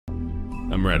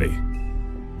I'm ready.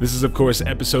 This is, of course,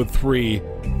 episode 3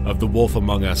 of The Wolf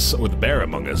Among Us, or The Bear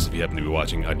Among Us, if you happen to be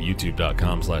watching on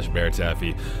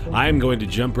youtube.com/BearTaffy. I am going to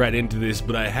jump right into this,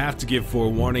 but I have to give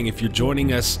forewarning if you're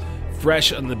joining us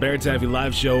fresh on the Bear Taffy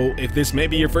live show. If this may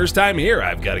be your first time here,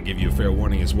 I've got to give you a fair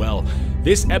warning as well.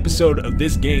 This episode of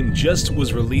this game just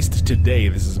was released today.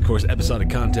 This is, of course, episodic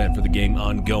content for the game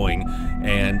ongoing,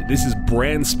 and this is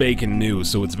brand spanking new,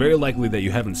 so it's very likely that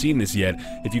you haven't seen this yet.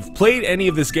 If you've played any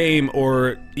of this game,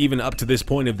 or even up to this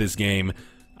point of this game,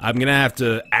 I'm gonna have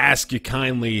to ask you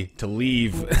kindly to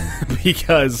leave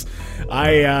because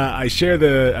I share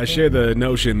the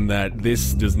notion that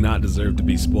this does not deserve to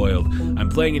be spoiled. I'm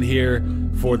playing it here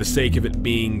for the sake of it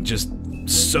being just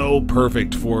so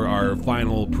perfect for our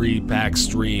final pre-pack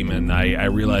stream, and I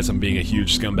realize I'm being a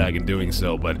huge scumbag in doing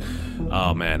so, but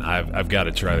oh man, I've got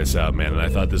to try this out, man, and I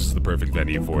thought this was the perfect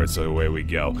venue for it, so away we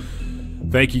go.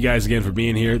 Thank you guys again for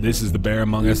being here. This is The Bear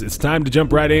Among Us. It's time to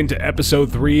jump right into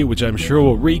episode 3, which I'm sure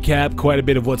will recap quite a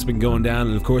bit of what's been going down.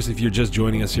 And of course, if you're just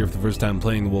joining us here for the first time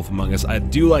playing The Wolf Among Us, I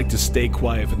do like to stay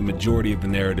quiet for the majority of the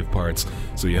narrative parts,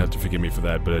 so you have to forgive me for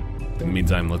that. But in the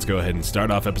meantime, let's go ahead and start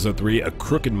off episode 3, A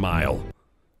Crooked Mile.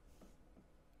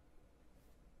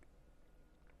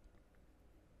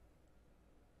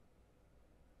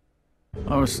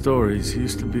 Our stories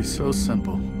used to be so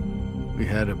simple. We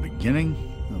had a beginning,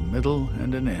 a middle,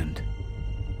 and an end.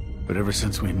 But ever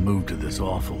since we moved to this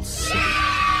awful city,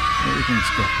 everything's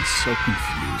gotten so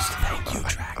confused. Thank you,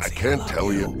 Traxy. I can't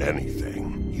tell you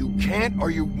anything. You can't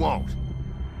or you won't.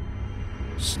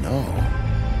 Snow.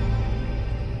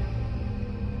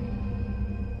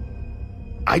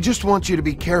 I just want you to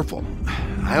be careful.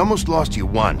 I almost lost you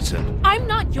once, and... I'm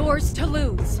not yours to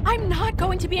lose. I'm not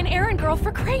going to be an errand girl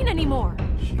for Crane anymore.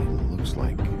 She looks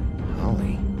like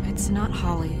Holly. It's not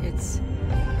Holly, it's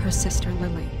her sister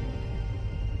Lily.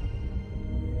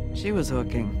 She was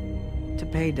hooking to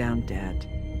pay down debt.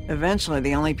 Eventually,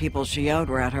 the only people she owed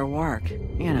were at her work.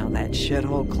 You know, that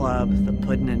shithole club, the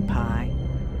puddin' and pie.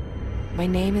 My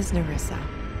name is Nerissa.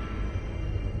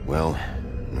 Well,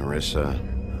 Nerissa,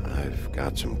 I've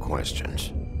got some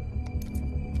questions.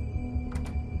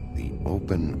 The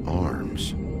open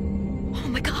arms. Oh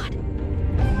my god.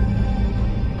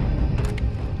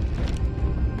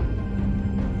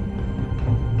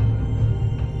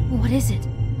 What is it?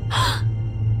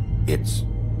 It's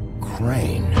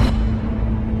Crane.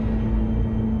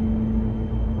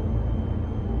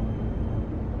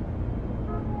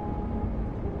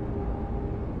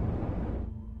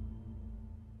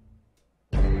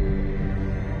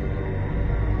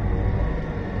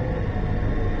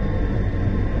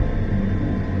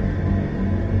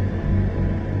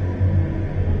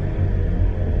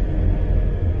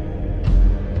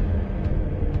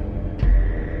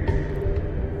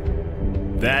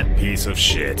 That piece of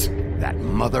shit. That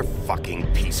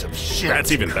motherfucking piece of shit.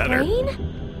 That's even better.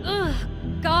 Crane? Ugh.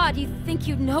 God, you think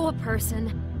you know a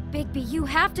person. Bigby, you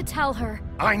have to tell her.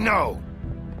 I know.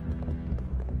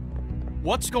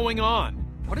 What's going on?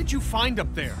 What did you find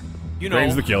up there? You know,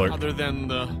 Crane's the killer. Other than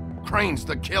the... Crane's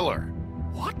the killer.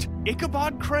 What?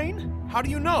 Ichabod Crane? How do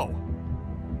you know?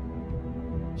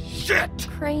 Shit!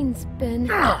 Crane's been...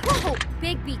 Whoa,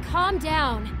 Bigby, calm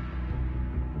down.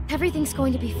 Everything's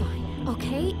going to be fine,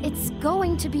 okay? It's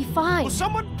going to be fine. Will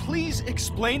someone please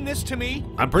explain this to me?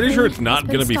 I'm pretty sure it's not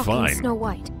gonna be fine. Snow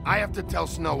White. I have to tell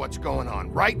Snow what's going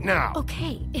on right now.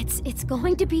 Okay, it's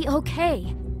going to be okay.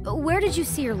 Where did you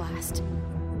see her last?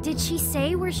 Did she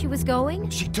say where she was going?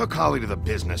 She took Holly to the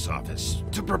business office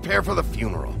to prepare for the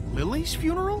funeral. Lily's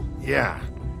funeral? Yeah.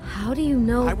 How do you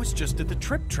know? I was just at the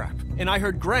Trip Trap, and I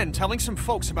heard Gren telling some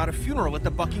folks about a funeral at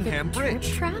the Buckingham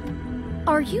Bridge. Trip Trap?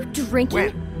 Are you drinking?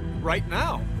 When? Right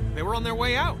now. They were on their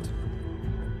way out.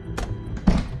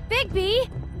 Bigby!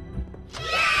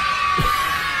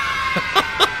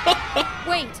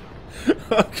 Wait.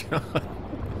 Oh god.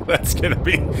 That's gonna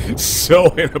be so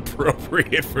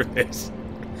inappropriate for this.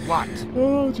 What?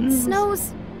 Oh,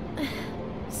 Jesus.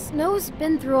 Snow's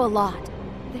been through a lot.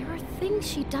 There are things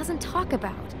she doesn't talk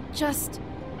about. Just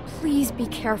please be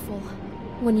careful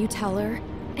when you tell her.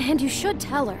 And you should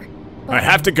tell her. But I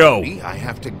have to go. I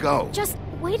have to go. just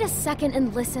wait a second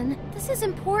and listen. This is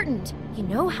important. You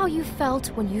know how you felt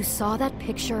when you saw that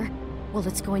picture? Well,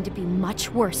 it's going to be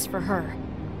much worse for her.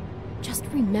 Just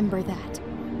remember that.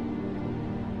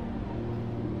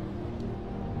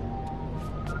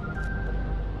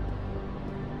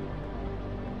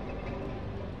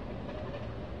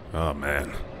 Oh,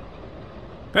 man.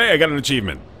 Hey, I got an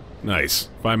achievement. Nice.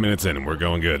 5 minutes in and we're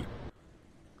going good.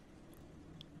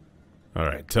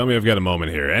 Alright, tell me I've got a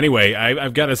moment here. Anyway,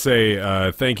 I've got to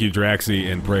say thank you, Draxy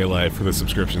and Prey Life, for the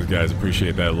subscriptions, guys.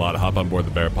 Appreciate that a lot. Hop on board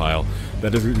the bear pile.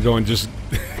 That isn't going just...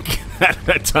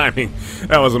 that timing.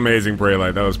 That was amazing, Prey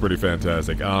Life. That was pretty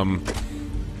fantastic.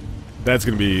 That's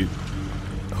going to be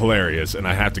hilarious, and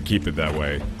I have to keep it that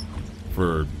way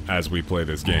for as we play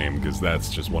this game, because that's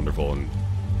just wonderful and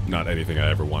not anything I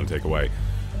ever want to take away.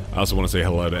 I also want to say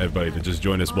hello to everybody that just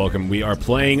joined us. Welcome. We are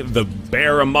playing The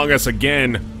Baer Among Us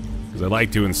again, because I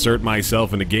like to insert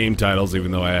myself into game titles,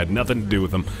 even though I had nothing to do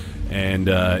with them. And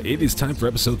it is time for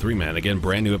episode 3, man. Again,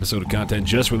 brand new episode of content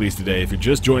just released today. If you're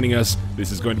just joining us,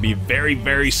 this is going to be very,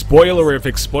 very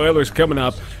spoilerific. Spoilers coming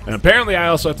up. And apparently I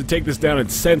also have to take this down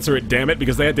and censor it, damn it,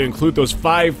 because they had to include those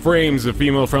 5 frames of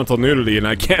female frontal nudity, and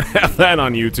I can't have that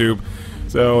on YouTube.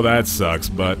 So that sucks,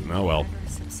 but oh well.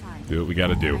 Do what we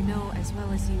gotta do.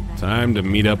 Time to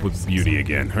meet up with Beauty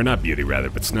again. Or not Beauty, rather,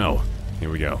 but Snow. Here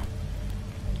we go.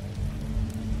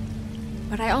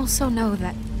 But I also know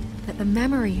that the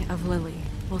memory of Lily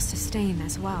will sustain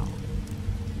as well.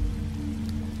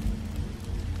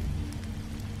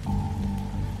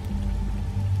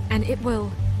 And it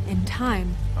will, in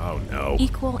time, oh no,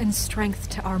 equal in strength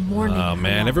to our mourning. Oh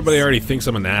man, everybody already thinks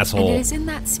I'm an asshole. And it is in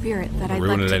that spirit that I'd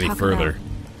like to talk about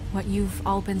what you've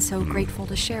all been so grateful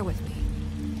to share with me.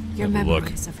 Your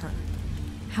memories of her.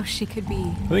 How she could be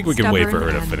I think we can wait for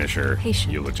her to finish her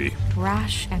patient, eulogy.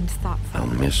 Rash and thoughtful. I'll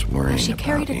miss worrying she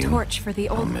carried about a torch for the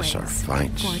old ways, our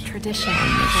fights. for tradition.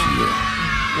 I'll miss you.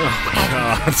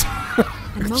 Oh god.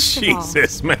 And most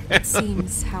Jesus, of all, man. It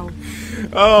seems how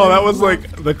oh, that was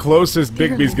like the closest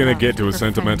Bigby's gonna get to a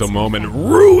sentimental moment.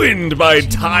 Ruined by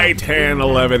Titan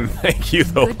 11. Thank you,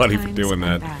 though, buddy, for doing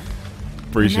that.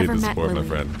 Appreciate the support, my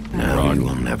friend. Now you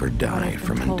will never die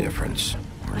from indifference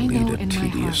or lead a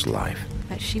tedious life.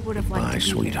 That she would have liked Bye, to be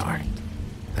sweetheart.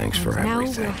 Thanks for now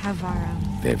everything. We'll have our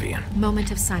Vivian. moment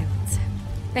of silence.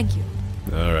 Thank you.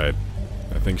 All right,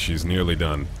 I think she's nearly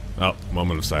done. Oh,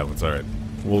 moment of silence. All right,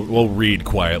 we'll read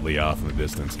quietly off in the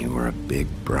distance. You were a big,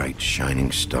 bright,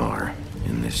 shining star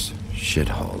in this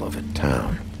shithole of a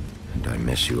town, and I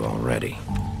miss you already.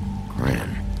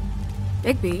 Gran.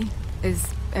 Bigby, is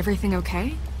everything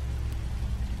okay?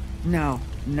 No,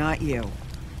 not you.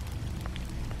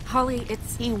 Holly,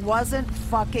 it's... He wasn't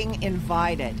fucking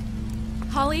invited.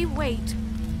 Holly, wait.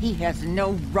 He has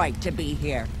no right to be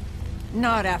here.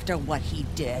 Not after what he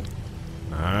did.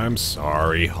 I'm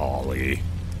sorry, Holly.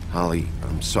 Holly,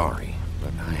 I'm sorry,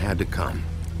 but I had to come.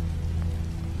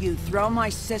 You throw my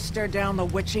sister down the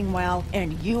witching well,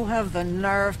 and you have the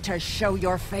nerve to show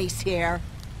your face here?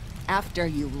 After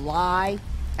you lie?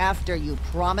 After you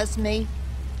promise me?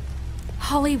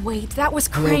 Holly, wait. That was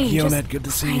Hello, Crane. Kionette, good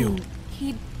to see you.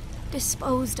 He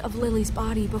disposed of Lily's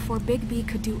body before Bigby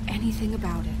could do anything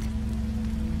about it.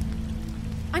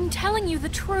 I'm telling you the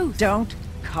truth. Don't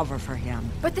cover for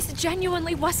him. But this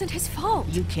genuinely wasn't his fault.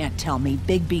 You can't tell me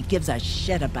Bigby gives a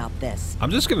shit about this.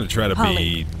 I'm just gonna try to Holly,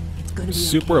 be it's gonna be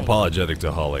super okay. apologetic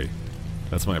to Holly.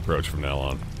 That's my approach from now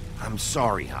on. I'm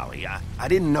sorry, Holly. I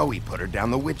didn't know he put her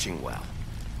down the witching well.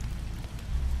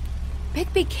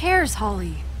 Bigby cares,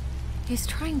 Holly. He's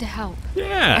trying to help.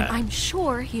 Yeah. And I'm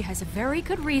sure he has a very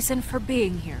good reason for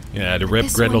being here. Yeah, to But rip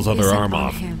this Grendel's one other isn't arm on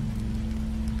off. him.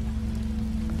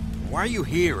 Why are you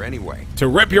here anyway? To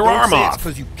rip your arm off.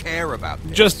 Because you care about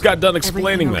this. Just got done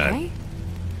explaining Everything okay?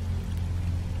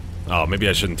 that. Oh, maybe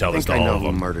I shouldn't tell I this think to I all know of who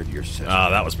them. murdered your sister.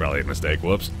 That was probably a mistake.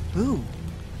 Whoops. Who?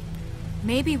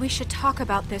 Maybe we should talk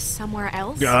about this somewhere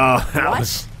else. Oh, that What?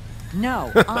 was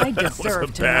No, I that was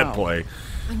deserve a to bad know. play.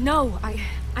 No,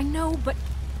 I know, but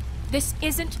this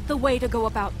isn't the way to go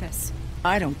about this.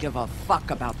 I don't give a fuck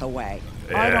about the way.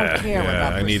 I Yeah, don't care yeah,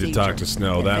 about I need to procedure. talk to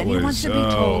Snow. If That anyone's was- to be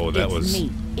oh, told, that it's was-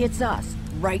 me. It's us,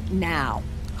 right now.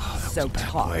 So Bad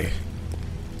talk. play.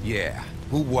 Yeah,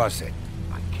 who was it?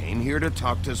 I came here to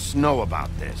talk to Snow about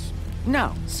this.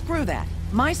 No, screw that.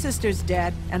 My sister's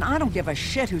dead, and I don't give a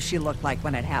shit who she looked like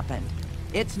when it happened.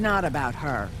 It's not about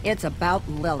her. It's about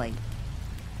Lily.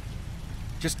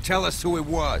 Just tell us who it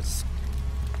was.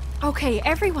 Okay,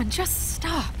 everyone, just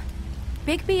stop.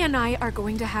 Bigby and I are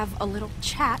going to have a little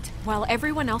chat while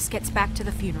everyone else gets back to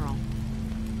the funeral.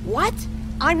 What?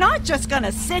 I'm not just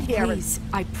gonna sit here Please,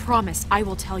 I promise I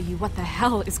will tell you what the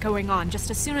hell is going on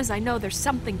just as soon as I know there's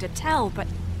something to tell, but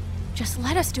just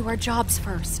let us do our jobs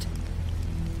first.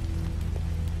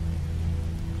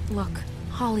 Look,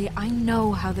 Holly, I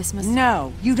know how this must...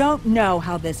 No, you don't know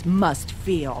how this must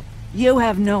feel. You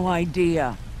have no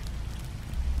idea.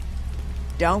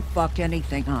 Don't fuck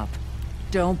anything up.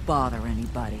 Don't bother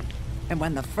anybody. And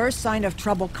when the first sign of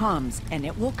trouble comes, and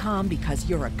it will come because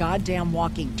you're a goddamn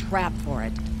walking trap for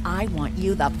it, I want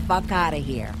you the fuck out of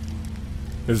here.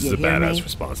 This is a badass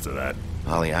response to that.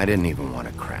 Holly, I didn't even want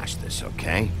to crash this,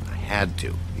 okay? I had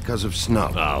to, because of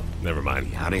Snow. Oh, never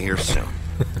mind. Be out of here soon.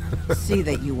 See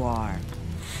that you are.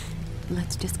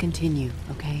 Let's just continue,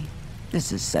 okay?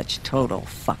 This is such total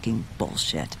fucking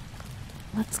bullshit.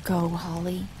 Let's go,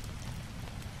 Holly.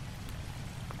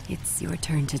 It's your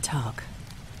turn to talk.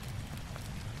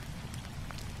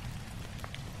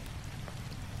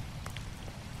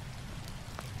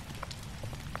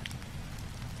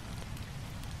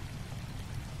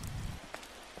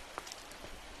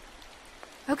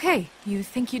 Okay, you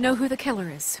think you know who the killer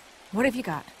is. What have you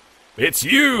got? It's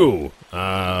you!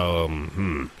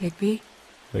 Bigby?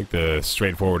 I think the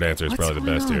straightforward answer is probably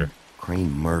the best here.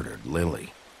 Crane murdered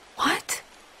Lily. What?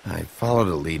 I followed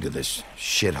a lead to this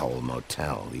shithole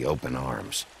motel, the Open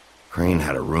Arms. Crane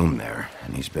had a room there,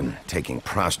 and he's been taking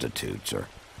prostitutes, or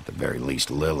at the very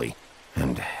least Lily,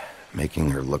 and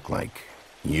making her look like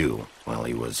you while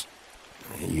he was,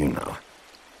 you know.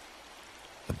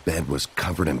 The bed was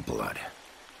covered in blood.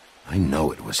 I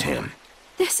know it was him.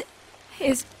 This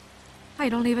is... I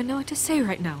don't even know what to say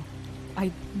right now.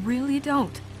 I really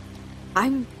don't.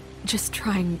 I'm just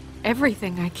trying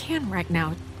everything I can right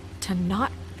now to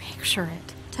not picture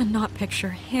it. To not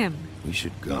picture him. We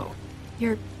should go.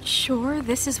 You're sure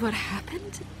this is what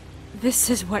happened? This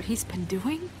is what he's been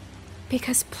doing?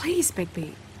 Because please,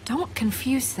 Bigby, don't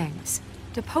confuse things.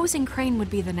 Deposing Crane would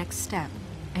be the next step.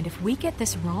 And if we get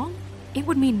this wrong, it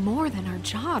would mean more than our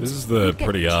jobs. This is the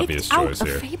pretty obvious choice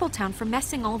here. Out of Fabletown for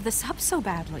messing all of this up so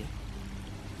badly.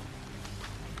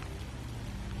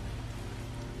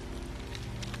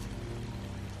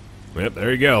 Yep,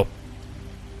 there you go.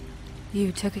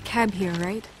 You took a cab here,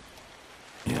 right?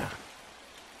 Yeah.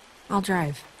 I'll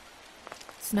drive.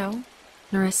 Snow?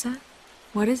 Nerissa?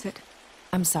 What is it?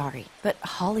 I'm sorry, but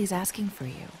Holly's asking for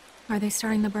you. Are they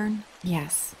starting the burn?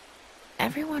 Yes.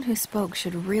 Everyone who spoke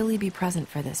should really be present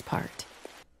for this part.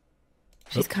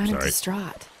 She's kind of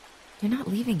distraught. You're not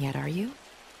leaving yet, are you?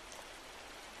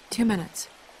 2 minutes.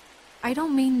 I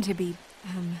don't mean to be,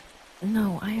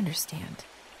 No, I understand.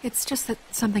 It's just that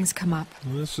something's come up.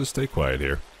 Let's just stay quiet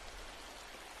here.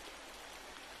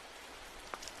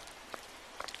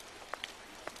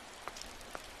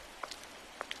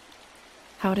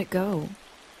 How'd it go?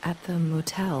 At the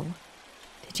motel?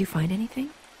 Did you find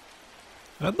anything?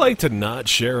 I'd like to not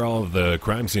share all of the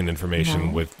crime scene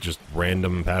information with just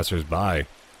random passers-by.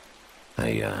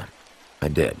 I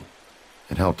did.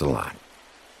 It helped a lot.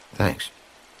 Thanks.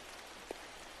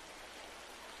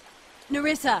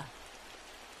 Nerissa!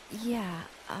 Yeah,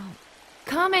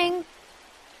 Coming!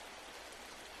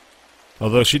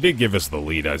 Although she did give us the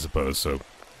lead, I suppose, so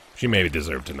she maybe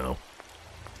deserved to know.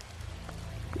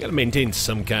 We gotta maintain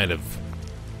some kind of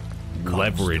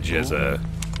leverage as a...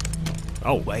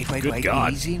 Oh, wait, good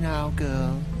God. Easy now,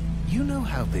 girl. You know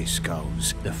how this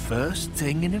goes. The first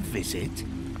thing in a visit,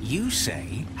 you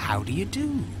say, how do you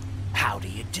do? How do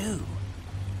you do?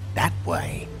 That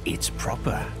way, it's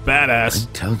proper. Badass.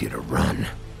 I tell you to run,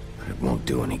 but it won't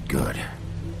do any good.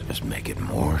 Just make it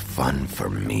more fun for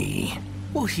me.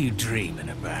 What are you dreaming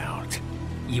about?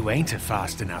 You ain't a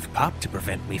fast enough pup to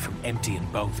prevent me from emptying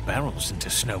both barrels into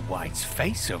Snow White's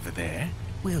face over there.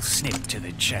 We'll snip to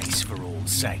the chase for all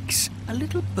sakes. A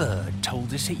little bird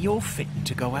told us that you're fitting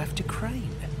to go after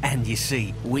Crane. And you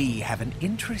see, we have an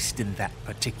interest in that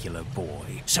particular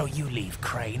boy. So you leave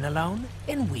Crane alone,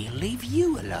 and we'll leave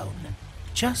you alone.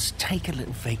 Just take a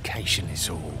little vacation is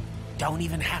all. Don't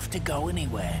even have to go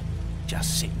anywhere.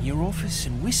 Just sit in your office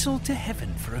and whistle to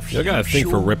heaven for a few You gotta think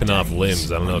for ripping off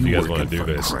limbs. I don't know if you guys want to do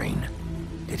this. Crane?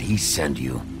 Did he send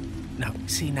you? No,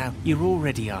 see now, you're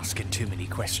already asking too many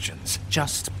questions.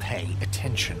 Just pay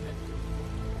attention.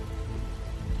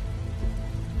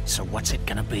 So what's it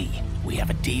gonna be? We have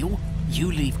a deal?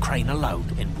 You leave Crane alone,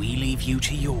 and we leave you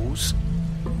to yours?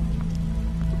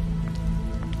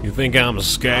 You think I'm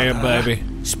scared, baby?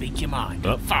 Speak your mind.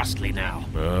 Fastly now.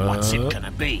 What's it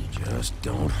gonna be? Just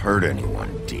don't hurt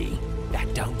anyone, D.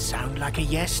 That don't sound like a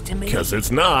yes to me. 'Cause it's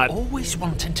not. Always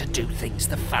wanting to do things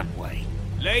the fun way.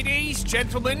 Ladies,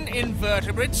 gentlemen,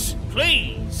 invertebrates,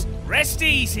 please, rest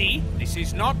easy. This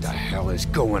is not... What the hell is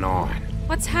going on?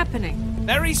 What's happening?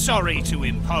 Very sorry to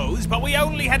impose, but we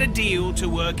only had a deal to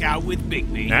work out with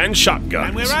Bigby. And shotguns.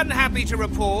 And we're unhappy to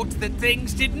report that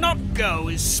things did not go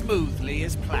as smoothly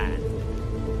as planned.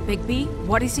 Bigby,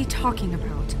 what is he talking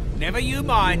about? Never you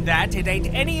mind that, it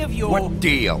ain't any of your... What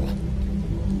deal?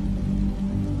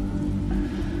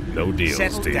 No deal,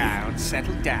 Settle Steve.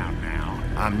 settle down now.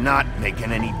 I'm not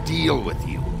making any deal with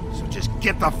you. So just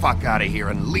get the fuck out of here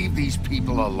and leave these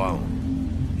people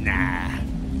alone. Nah.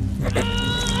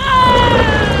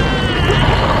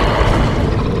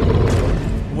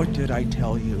 What did I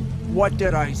tell you? What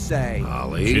did I say?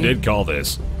 Ollie? She did call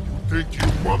this. Think you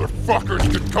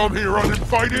motherfuckers can come here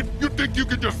uninvited? You think you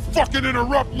can just fucking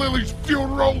interrupt Lily's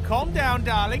funeral? Calm down,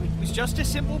 darling. It was just a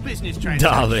simple business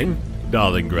transaction.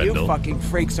 Darling Grendel. You fucking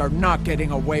freaks are not getting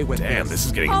away with Damn, this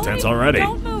is getting Ollie, intense already.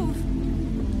 Don't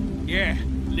move. Yeah,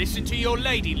 listen to your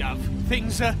lady love.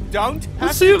 Things don't have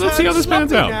Let's see to how turn this pans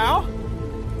sloppy out. Now.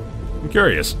 I'm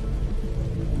curious.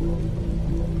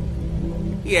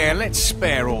 Yeah, let's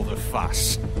spare all the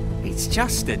fuss. It's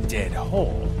just a dead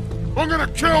hole. I'm gonna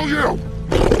kill you!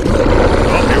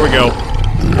 Oh, here we go.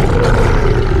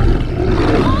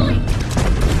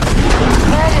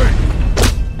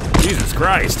 Ollie! Jesus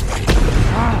Christ.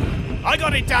 I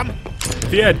got it, damn.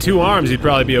 If he had 2 arms, he'd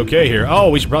probably be okay here. Oh,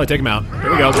 we should probably take him out.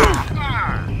 Here we go.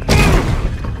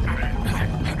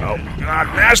 Oh, God,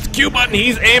 mash the Q button.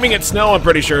 He's aiming at Snow, I'm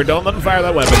pretty sure. Don't let him fire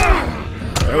that weapon.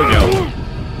 There we go.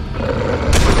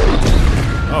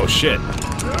 Oh, shit.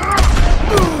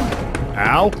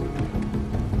 Ow.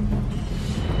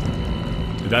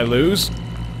 Did I lose?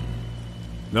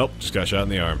 Nope, just got shot in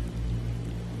the arm.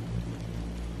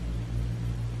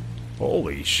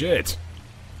 Holy shit.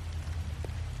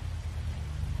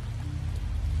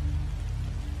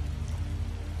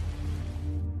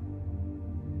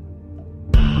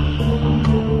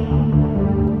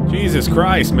 Jesus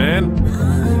Christ, man.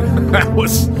 That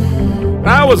was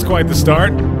quite the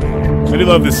start. I do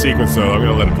love this sequence, though. I'm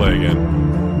gonna let it play again.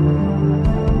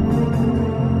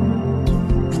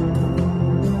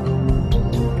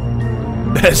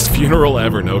 Best funeral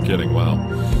ever, no kidding, wow.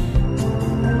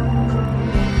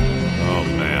 Oh,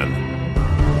 man.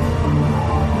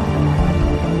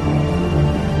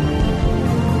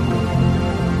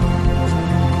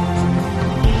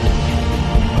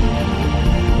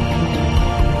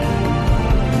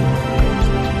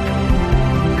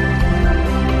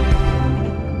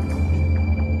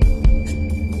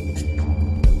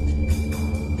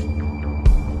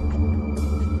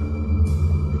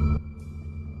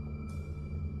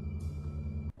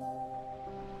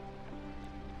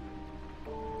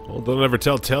 Well, don't ever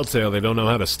tell Telltale they don't know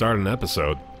how to start an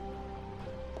episode.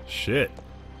 Shit.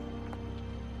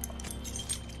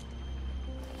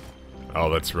 Oh,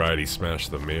 that's right, he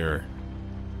smashed the mirror.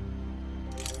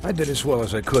 I did as well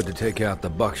as I could to take out the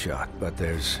buckshot, but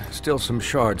there's still some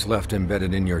shards left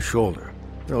embedded in your shoulder.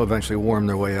 They'll eventually worm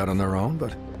their way out on their own,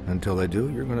 but until they do,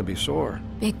 you're gonna be sore.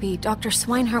 Bigby, Dr.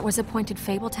 Swinehart was appointed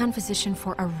Fabletown physician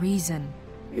for a reason.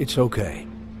 It's okay.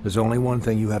 There's only one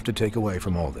thing you have to take away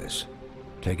from all this.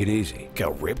 Take it easy. Look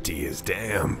how ripped he is,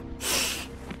 damn.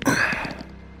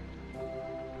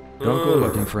 Don't go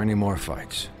looking for any more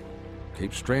fights.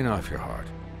 Keep strain off your heart.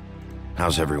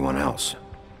 How's everyone else?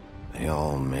 They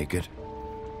all make it?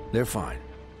 They're fine.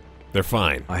 They're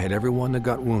fine. I had everyone that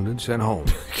got wounded sent home.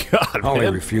 God, Holly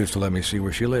man. refused to let me see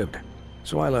where she lived.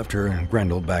 So I left her and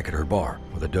Grendel back at her bar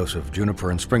with a dose of juniper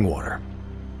and spring water.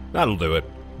 That'll do it.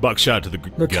 Buckshot to the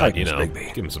gut, Titans, you know.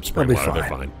 Bigby. Give him some spring They'll be water, they're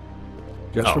fine. fine.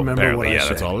 Just Oh, remember apparently, what I yeah,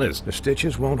 said. that's all it is. The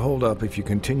stitches won't hold up if you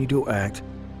continue to act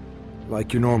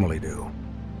like you normally do.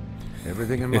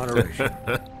 Everything in moderation.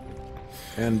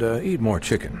 And eat more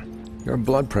chicken. Your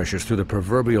blood pressure's through the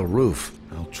proverbial roof.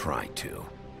 I'll try to.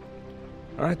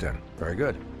 All right then. Very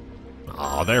good.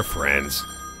 Aw, they're friends.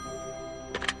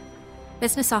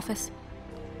 Business office.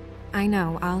 I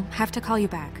know, I'll have to call you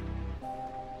back.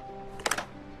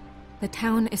 The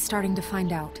town is starting to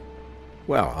find out.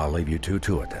 Well, I'll leave you two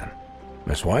to it then.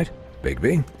 Miss White?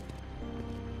 Bigby?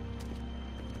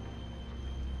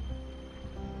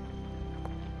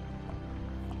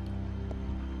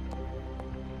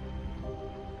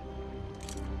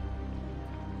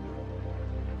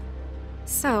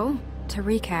 So, to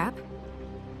recap...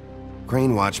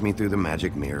 Crane watched me through the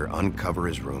magic mirror uncover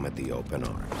his room at the open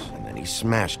arms, and then he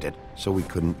smashed it so we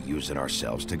couldn't use it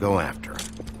ourselves to go after him.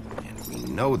 And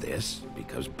we know this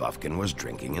because Buffkin was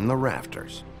drinking in the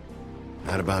rafters.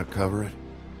 That about cover it?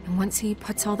 And once he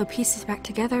puts all the pieces back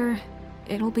together,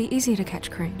 it'll be easy to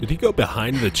catch Crane. Did he go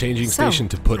behind the changing station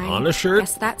to put on a shirt? I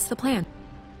guess that's the plan.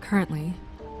 Currently.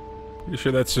 You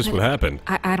sure that's just what happened?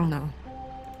 I don't know.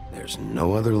 There's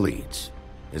no other leads.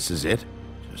 This is it.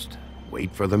 Just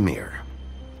wait for the mirror.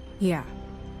 Yeah.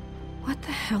 What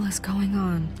the hell is going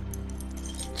on?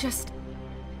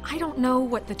 I don't know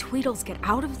what the Tweedles get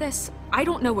out of this. I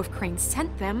don't know if Crane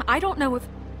sent them. I don't know if...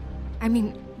 I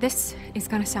mean, this is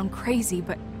gonna sound crazy,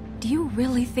 but do you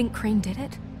really think Crane did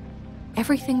it?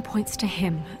 Everything points to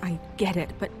him. I get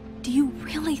it, but do you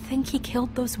really think he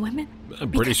killed those women?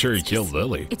 I'm pretty sure he killed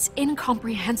Lily. It's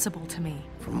incomprehensible to me.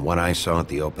 From what I saw at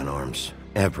the open arms,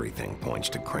 everything points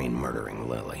to Crane murdering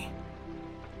Lily.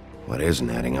 What isn't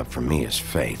adding up for me is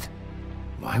Faith.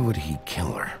 Why would he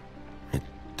kill her? It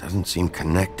doesn't seem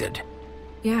connected.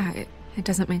 Yeah, it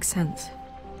doesn't make sense.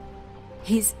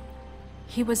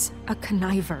 He was a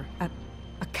conniver, a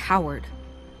coward,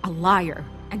 a liar,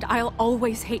 and I'll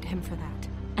always hate him for that.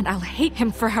 And I'll hate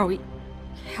him for how he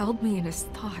held me in his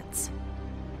thoughts.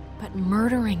 But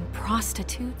murdering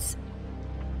prostitutes?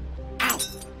 Ow!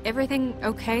 Everything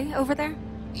okay over there?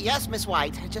 Yes, Miss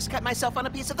White. I just cut myself on a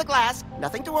piece of the glass.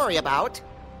 Nothing to worry about.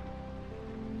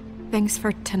 Thanks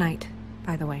for tonight,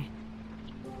 by the way.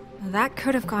 That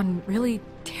could have gone really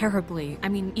terribly. I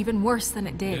mean, even worse than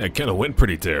it did. Yeah, it kind of went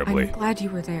pretty terribly. I'm glad you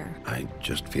were there. I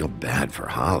just feel bad for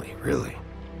Holly, really.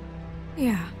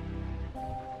 Yeah.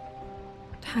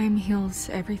 Time heals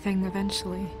everything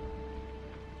eventually.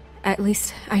 At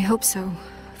least, I hope so,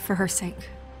 for her sake.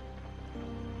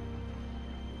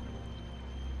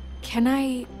 Can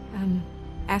I,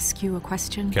 ask you a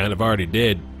question? Kind of already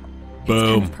did. It's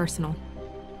Boom. kind of personal.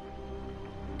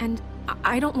 And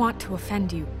I don't want to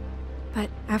offend you, but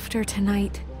after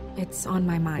tonight, it's on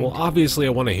my mind. Well, obviously I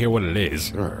want to hear what it is.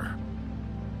 Sure.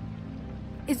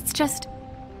 It's just,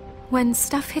 when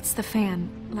stuff hits the fan,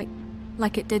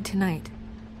 like it did tonight,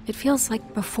 it feels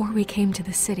like before we came to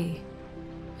the city.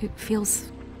 It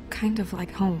feels kind of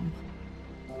like home.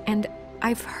 And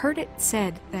I've heard it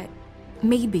said that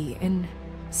maybe in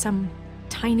some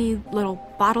tiny little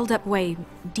bottled up way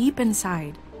deep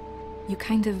inside, you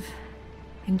kind of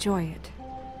enjoy it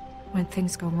when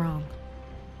things go wrong.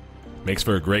 Makes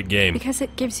for a great game. Because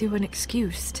it gives you an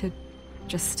excuse to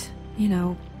just, you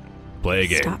know, play a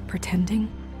game. Stop pretending.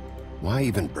 Why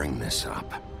even bring this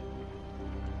up?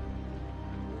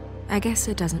 I guess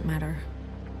it doesn't matter.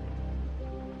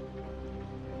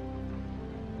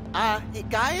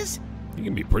 Guys? He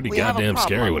can be pretty We have a goddamn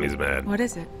scary problem. when he's mad. What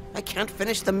is it? I can't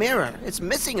finish the mirror. It's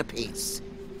missing a piece.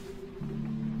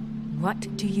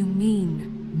 What do you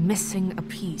mean, missing a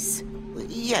piece?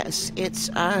 Yes, it's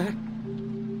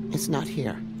not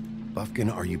here. Buffkin,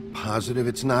 are you positive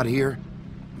it's not here?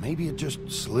 Maybe it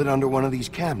just slid under one of these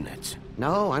cabinets.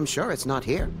 No, I'm sure it's not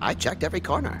here. I checked every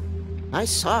corner. I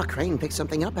saw Crane pick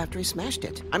something up after he smashed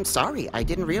it. I'm sorry, I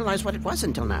didn't realize what it was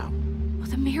until now. Well,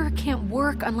 the mirror can't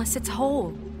work unless it's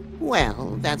whole.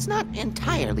 Well, that's not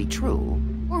entirely true.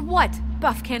 Or what,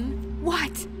 Buffkin?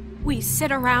 What? We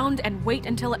sit around and wait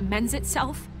until it mends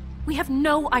itself? We have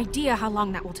no idea how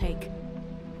long that will take.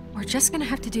 We're just gonna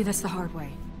have to do this the hard way.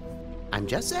 I'm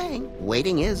just saying,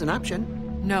 waiting is an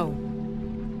option. No.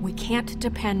 We can't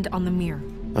depend on the mirror.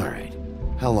 All right.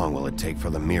 How long will it take for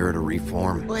the mirror to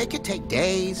reform? Well, it could take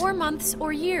days. Or months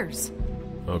or years.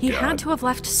 Oh, He God. had to have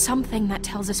left something that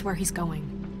tells us where he's going.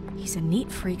 He's a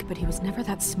neat freak, but he was never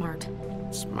that smart.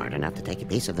 Smart enough to take a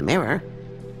piece of the mirror.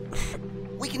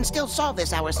 We can still solve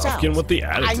this ourselves. Buffkin with the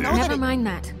attitude. I know Never mind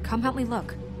that. Come help me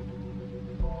look.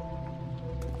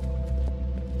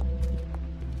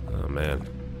 Oh, man.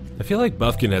 I feel like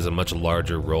Buffkin has a much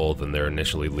larger role than they're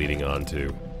initially leading on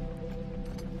to.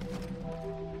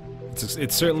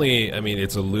 It's certainly, I mean,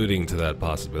 it's alluding to that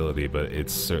possibility, but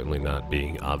it's certainly not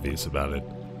being obvious about it.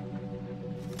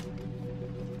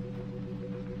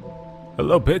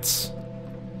 Hello, Pitts.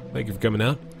 Thank you for coming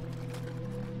out.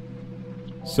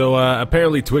 So,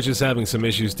 apparently Twitch is having some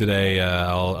issues today.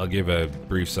 I'll give a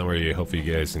brief summary. Hopefully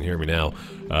you guys can hear me now.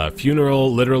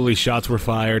 Funeral, literally shots were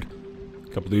fired.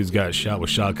 A couple dudes got shot with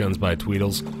shotguns by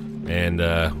Tweedles. And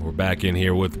we're back in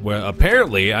here with, well,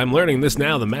 apparently, I'm learning this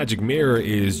now, the magic mirror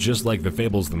is just like the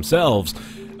fables themselves,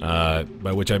 by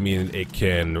which I mean it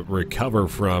can recover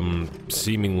from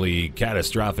seemingly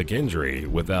catastrophic injury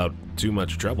without too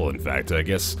much trouble. In fact, I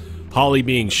guess Holly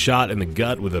being shot in the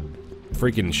gut with a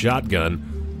freaking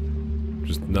shotgun,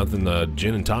 just nothing the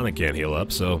gin and tonic can't heal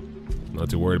up, so not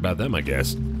too worried about them, I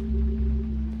guess.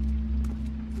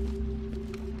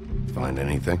 Find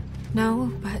anything?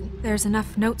 No, but there's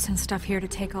enough notes and stuff here to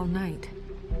take all night.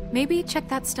 Maybe check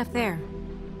that stuff there.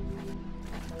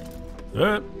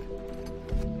 Alright.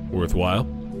 Worthwhile.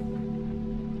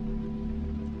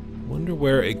 Wonder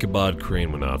where Ichabod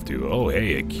Crane went off to. Oh,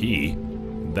 hey, a key.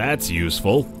 That's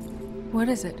useful. What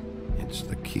is it? It's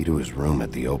the key to his room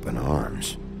at the Open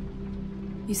Arms.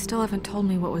 You still haven't told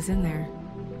me what was in there.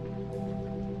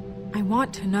 I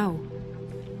want to know.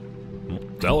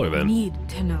 Tell her then. I need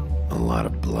to know. A lot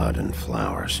of blood and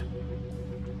flowers.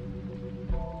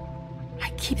 I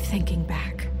keep thinking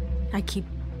back. I keep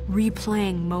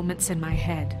replaying moments in my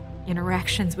head.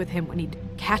 Interactions with him when he'd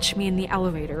catch me in the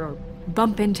elevator or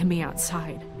bump into me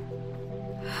outside.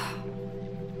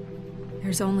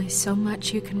 There's only so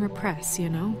much you can repress, you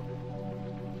know?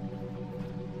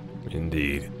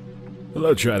 Indeed.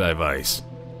 Hello, Tri-Dye Vice.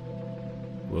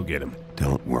 We'll get him.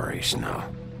 Don't worry, Snow.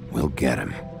 We'll get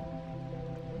him.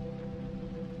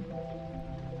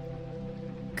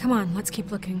 Come on, let's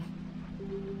keep looking.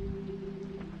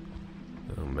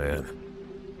 Oh, man.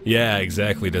 Yeah,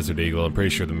 exactly, Desert Eagle. I'm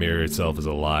pretty sure the mirror itself is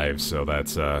alive, so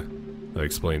that's, that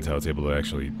explains how it's able to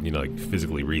actually, you know, like,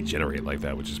 physically regenerate like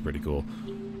that, which is pretty cool.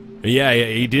 Yeah,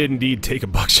 he did indeed take a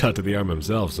buckshot to the arm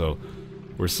himself, so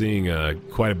we're seeing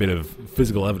quite a bit of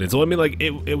physical evidence. Well, I mean, like,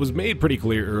 it was made pretty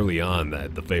clear early on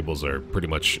that the Fables are pretty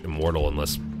much immortal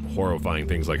unless horrifying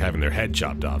things like having their head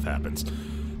chopped off happens.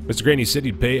 Mr. Crane, you said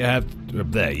you'd pay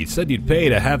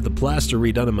to have the plaster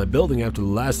redone in my building after the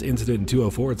last incident in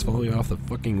 204. It's falling off the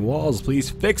fucking walls. Please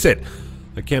fix it.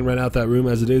 I can't rent out that room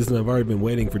as it is, and I've already been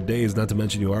waiting for days, not to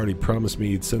mention you already promised me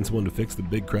you'd send someone to fix the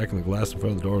big crack in the glass in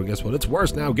front of the door, and guess what? It's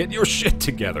worse now. Get your shit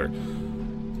together.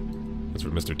 That's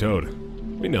for Mr. Toad.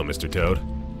 We know Mr. Toad.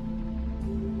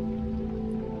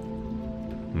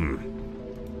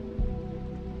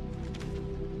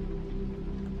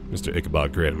 Mr.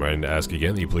 Ichabod Grit, I'm writing to ask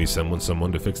again that you please send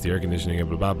someone to fix the air conditioning,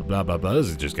 blah, blah, blah, blah, blah. This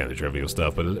is just kind of trivial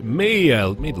stuff, but it may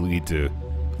lead to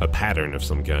a pattern of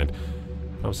some kind.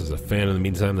 Promise is a fan in the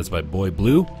meantime. That's by Boy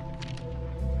Blue.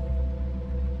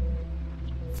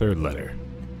 Third letter.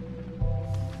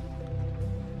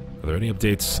 Are there any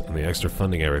updates on the extra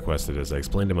funding I requested? As I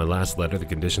explained in my last letter, the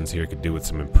conditions here could do with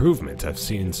some improvement. I've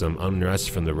seen some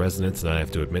unrest from the residents, and I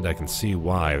have to admit I can see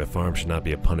why. The farm should not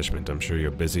be a punishment. I'm sure you're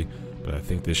busy, but I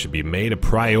think this should be made a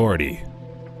priority.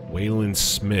 Waylon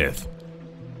Smith.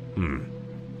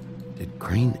 Did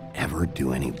Crane ever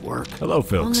do any work? Hello,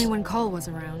 folks. Only when Cole was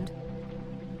around.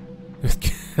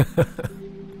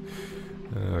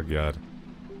 Oh, God.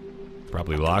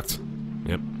 Probably locked.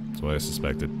 Yep, that's what I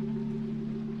suspected.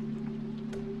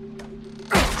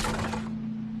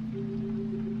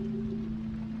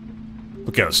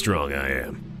 Look how strong I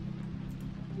am.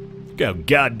 Look how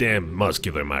goddamn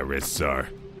muscular my wrists are.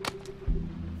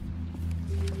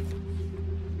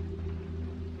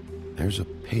 There's a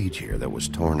page here that was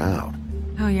torn out.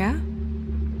 Oh, yeah?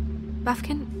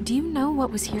 Buffkin, do you know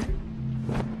what was here?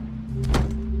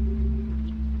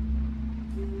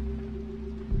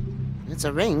 It's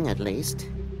a ring, at least.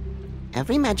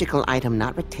 Every magical item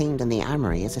not retained in the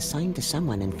armory is assigned to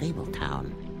someone in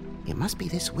Fabletown. It must be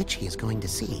this witch he is going to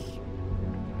see.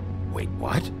 Wait,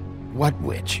 what? What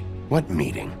witch? What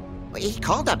meeting? Well, he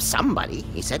called up somebody.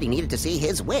 He said he needed to see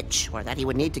his witch, or that he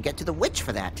would need to get to the witch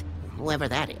for that. Whoever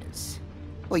that is.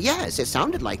 Well, yes, it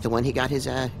sounded like the one he got his,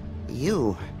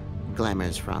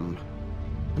 glamours from.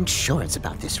 I'm sure it's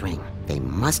about this ring. They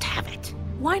must have it.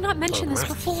 Why not mention this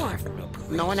before?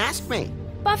 No one asked me.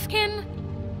 Buffkin!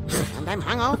 And I'm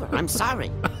hungover. I'm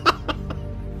sorry.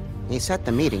 He set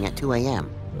the meeting at 2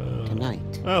 a.m.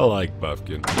 tonight. I like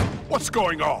Buffkin. What's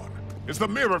going on? Is the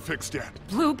mirror fixed yet?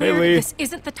 Bluebeard, this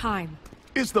isn't the time.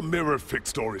 Is the mirror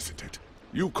fixed or isn't it?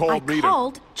 You called me I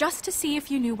called just to see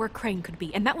if you knew where Crane could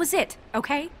be, and that was it,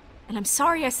 okay? And I'm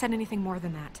sorry I said anything more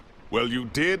than that. Well, you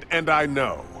did, and I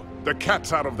know. The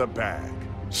cat's out of the bag.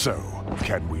 So,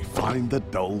 can we find the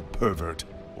dull pervert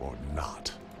or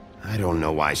not? I don't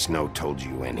know why Snow told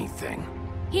you anything.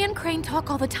 He and Crane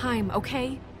talk all the time,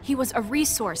 okay? He was a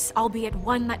resource, albeit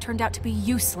one that turned out to be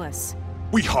useless.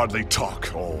 We hardly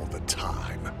talk all the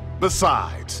time.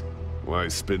 Besides, why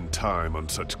spend time on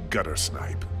such gutter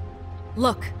snipe?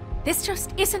 Look, this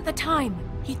just isn't the time.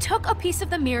 He took a piece of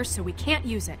the mirror, so we can't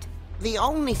use it. The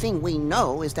only thing we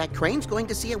know is that Crane's going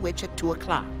to see a witch at 2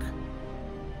 o'clock.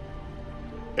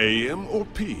 AM or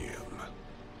PM?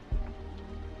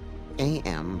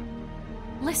 AM.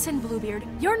 Listen, Bluebeard,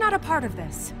 you're not a part of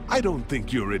this. I don't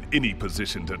think you're in any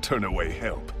position to turn away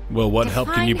help. Well, what help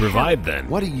can you provide then?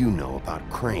 What do you know about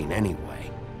Crane anyway?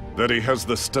 That he has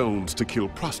the stones to kill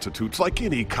prostitutes like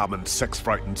any common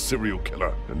sex-frightened serial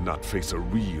killer and not face a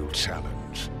real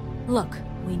challenge. Look,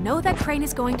 we know that Crane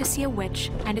is going to see a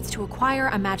witch, and it's to acquire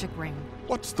a magic ring.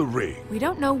 What's the ring? We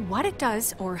don't know what it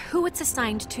does or who it's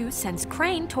assigned to since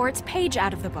Crane tore its page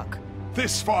out of the book.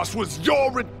 This farce was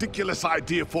your ridiculous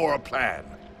idea for a plan.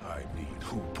 I mean,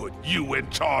 who put you in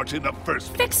charge in the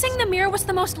first place? Fixing the mirror was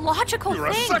the most logical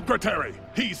You're thing. a secretary!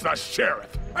 He's the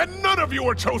sheriff! And none of you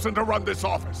were chosen to run this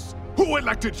office! Who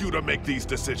elected you to make these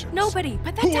decisions? Nobody,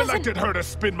 but that Who doesn't... elected her to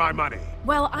spend my money?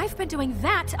 Well, I've been doing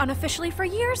that unofficially for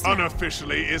years now.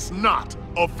 Unofficially is not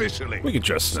officially. We can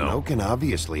trust Snow. Snow can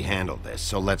obviously handle this,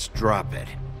 so let's drop it.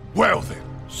 Well then.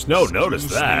 Snow noticed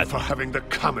excuse that. me for having the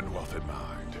Commonwealth in mind.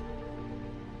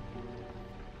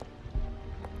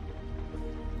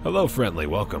 Hello, friendly.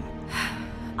 Welcome.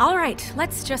 All right,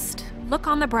 let's just look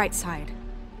on the bright side.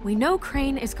 We know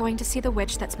Crane is going to see the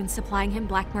witch that's been supplying him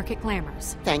black market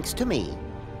glamours. Thanks to me.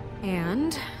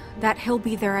 And that he'll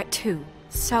be there at 2.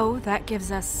 So that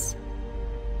gives us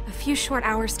A few short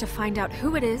hours to find out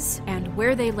who it is and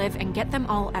where they live and get them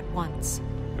all at once.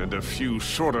 And a few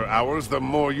shorter hours the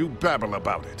more you babble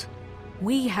about it.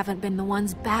 We haven't been the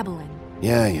ones babbling.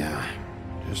 Yeah.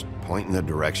 Just point in the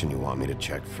direction you want me to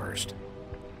check first.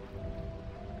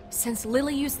 Since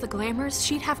Lily used the glamours,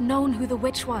 she'd have known who the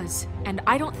witch was. And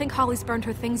I don't think Holly's burned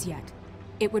her things yet.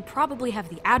 It would probably have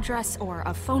the address or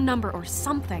a phone number or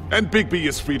something. And Bigby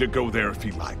is free to go there if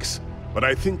he likes. But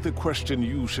I think the question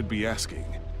you should be asking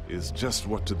is just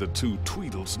what do the two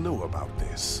Tweedles know about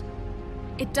this?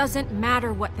 It doesn't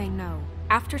matter what they know.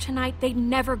 After tonight, they'd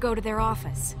never go to their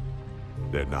office.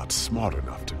 They're not smart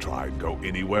enough to try and go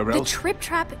anywhere else. The Trip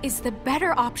Trap is the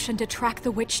better option to track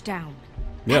the witch down.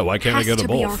 Yeah, why can't I go to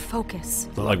both? Be our focus.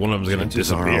 It's not like one of them's gonna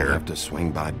disappear. disappear. I'll have to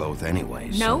swing by both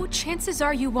anyways. No, chances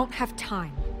are you won't have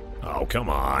time. Oh, come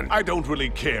on. I don't really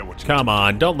care what you Come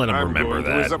on, don't let him I'm remember going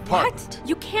to his that. apartment. What?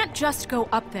 You can't just go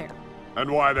up there. And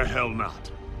why the hell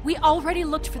not? We already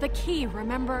looked for the key,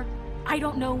 remember? I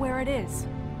don't know where it is.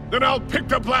 Then I'll pick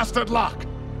the blasted lock!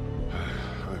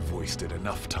 I've wasted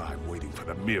enough time waiting for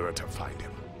the mirror to find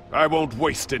him. I won't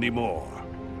waste any more.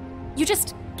 You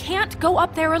just can't go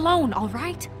up there alone, all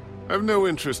right? I've no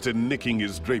interest in nicking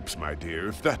his drapes, my dear,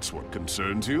 if that's what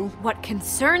concerns you. What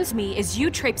concerns me is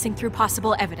you traipsing through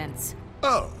possible evidence.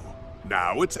 Oh,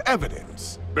 now it's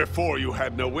evidence. Before you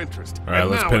had no interest. All right,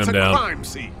 and let's now pin it's him a down. crime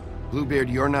scene. Bluebeard,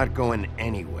 you're not going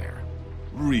anywhere.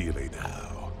 Really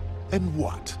now? And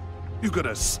what? You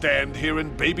gonna stand here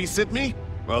and babysit me?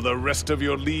 While the rest of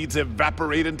your leads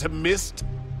evaporate into mist?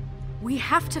 We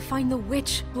have to find the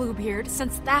witch, Bluebeard,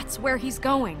 since that's where he's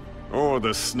going. Or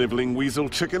the sniveling weasel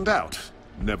chickened out.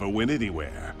 Never went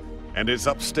anywhere. And is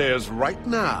upstairs right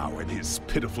now in his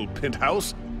pitiful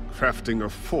penthouse, crafting a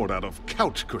fort out of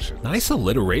couch cushions. Nice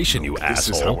alliteration, you This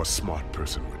asshole. is how a smart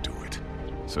person would do it.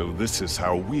 So this is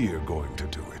how we're going to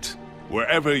do it.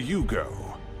 Wherever you go,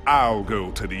 I'll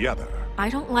go to the other. I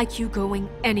don't like you going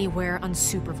anywhere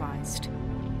unsupervised.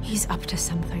 He's up to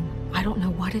something. I don't know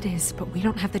what it is, but we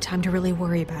don't have the time to really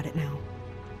worry about it now.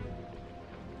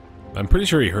 I'm pretty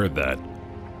sure he heard that.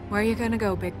 Where are you gonna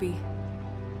go, Bigby?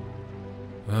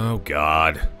 Oh,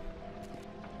 God.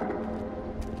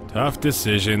 Tough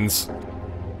decisions.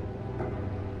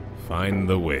 Find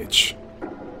the witch.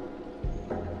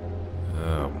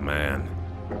 Oh, man.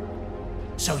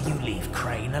 So you leave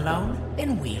Crane alone,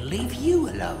 and we'll leave you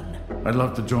alone. I'd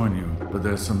love to join you, but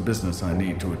there's some business I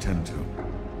need to attend to.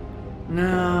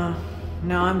 No,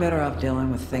 I'm better off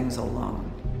dealing with things alone.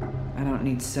 I don't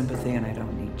need sympathy and I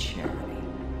don't need charity.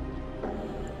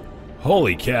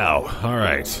 Holy cow.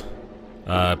 Alright.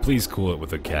 Please cool it with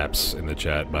the caps in the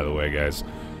chat, by the way, guys.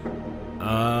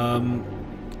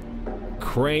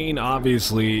 Crane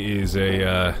obviously is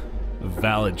a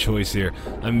valid choice here.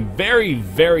 I'm very,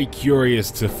 very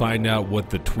curious to find out what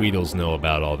the Tweedles know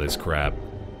about all this crap.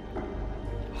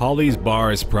 Holly's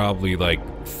bar is probably like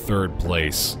third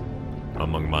place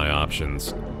among my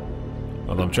options.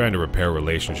 Although I'm trying to repair a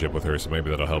relationship with her, so maybe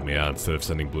that'll help me out instead of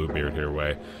sending Bluebeard her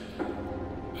way.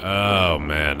 Oh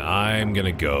man, I'm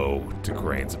gonna go to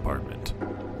Crane's apartment,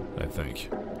 I think.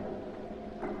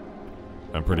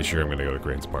 I'm pretty sure I'm gonna go to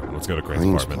Crane's apartment. Let's go to Crane's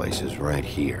apartment. place is right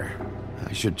here.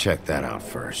 I should check that out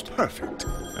first. Perfect.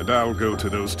 And I'll go to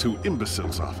those two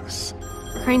imbeciles' office.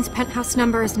 Crane's penthouse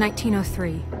number is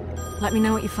 1903. Let me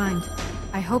know what you find.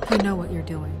 I hope you know what you're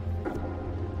doing.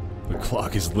 The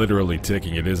clock is literally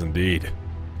ticking, it is indeed.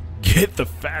 Get the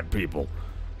fat people.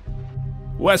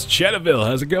 West Chettaville,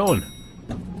 how's it going?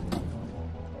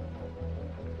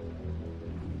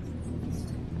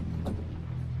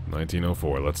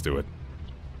 $1904, let's do it.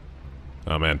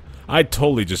 Oh man, I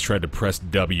totally just tried to press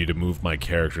W to move my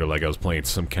character like I was playing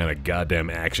some kind of goddamn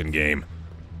action game.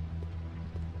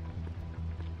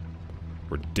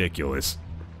 Ridiculous.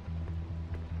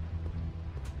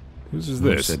 Whose is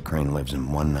this? You said Crane lives in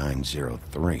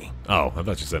 1903. Oh, I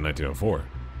thought you said 1904.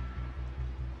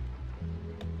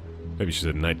 Maybe she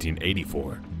said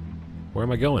 1984. Where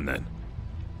am I going then?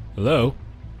 Hello?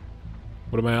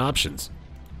 What are my options?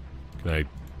 Can I...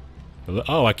 Hello?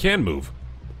 Oh, I can move.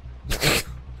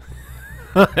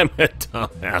 I'm a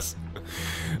dumbass.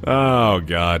 Oh,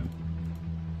 God.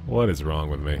 What is wrong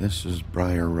with me? This is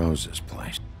Briar Rose's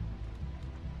place.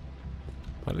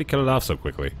 Why did he cut it off so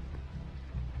quickly?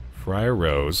 Friar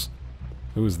Rose.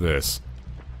 Who is this?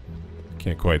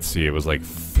 Can't quite see. It was like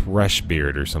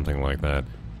Threshbeard or something like that.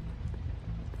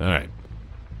 Alright.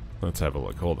 Let's have a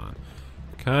look. Hold on.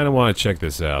 Kind of want to check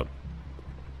this out.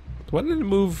 Why didn't it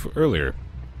move earlier?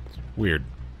 It's weird.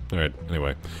 Alright,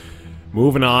 anyway.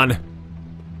 Moving on.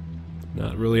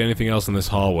 Not really anything else in this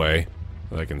hallway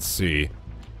that I can see.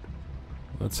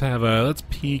 let's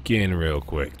peek in real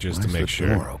quick just to make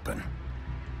sure. Door open?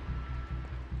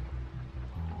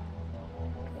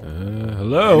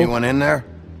 Hello? Anyone in there?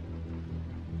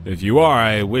 If you are,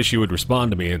 I wish you would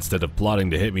respond to me instead of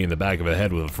plotting to hit me in the back of the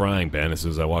head with a frying pan as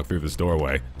soon as I walk through this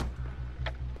doorway.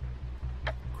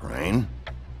 Crane?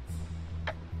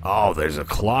 Oh, there's a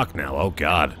clock now. Oh,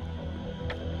 God.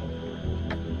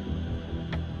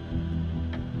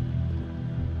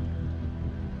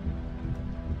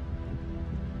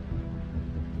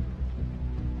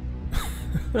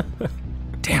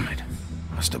 Damn it.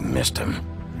 Must have missed him.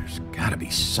 There's gotta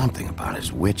be something about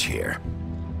his witch here.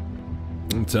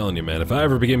 I'm telling you, man, if I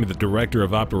ever became the director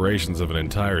of operations of an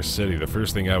entire city, the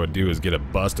first thing I would do is get a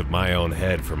bust of my own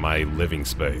head for my living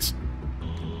space.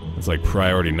 That's like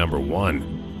priority number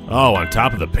 1. Oh, on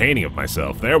top of the painting of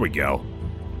myself. There we go.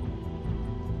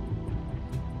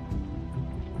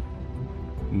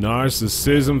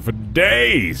 Narcissism for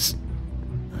days!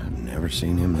 I've never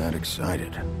seen him that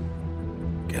excited.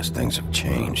 Guess things have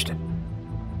changed.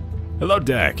 Hello,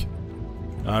 Dak.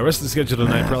 Rest of the schedule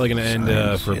tonight, probably going to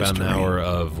end for about an hour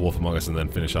of Wolf Among Us and then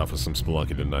finish off with some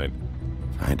Spelunky tonight.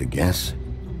 If I had to guess,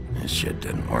 this shit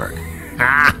didn't work.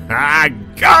 Ha!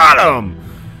 Got him!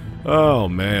 Oh,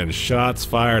 man. Shots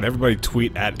fired. Everybody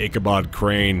tweet at Ichabod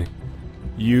Crane.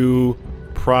 You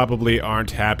probably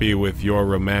aren't happy with your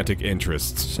romantic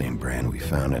interests. Same brand we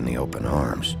found in the open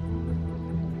arms.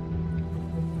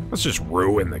 Let's just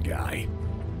ruin the guy.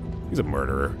 He's a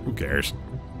murderer. Who cares?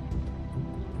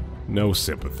 No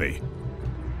sympathy.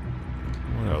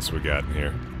 What else we got in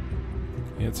here?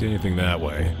 Can't see anything that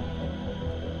way.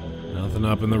 Nothing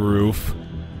up in the roof.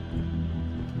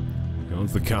 He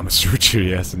owns the Kama Sutra.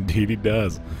 Yes, indeed he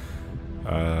does.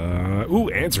 Ooh,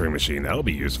 answering machine. That'll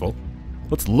be useful.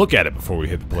 Let's look at it before we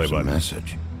hit the play button.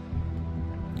 Message.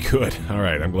 Good.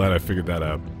 Alright, I'm glad I figured that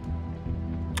out.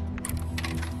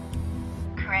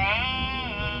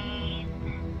 Crane.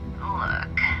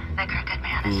 Look, the crooked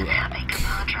man isn't having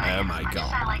food right. Oh my God.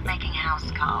 I like making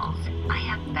house calls. I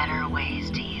have better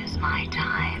ways to use my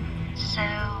time. So,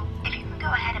 if you can go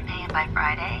ahead and pay him by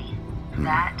Friday,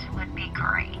 that would be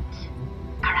great.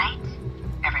 Alright?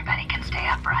 Everybody can stay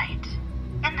upright.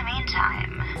 In the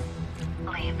meantime,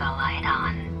 leave the light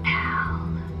on,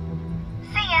 pal.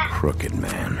 See ya! Crooked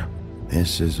man.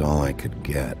 This is all I could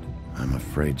get. I'm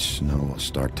afraid Snow will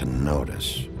start to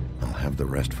notice. I'll have the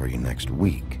rest for you next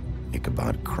week.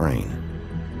 Ichabod Crane.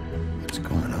 What's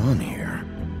going on here?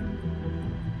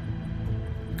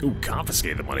 Ooh,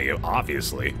 confiscate the money,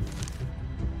 obviously.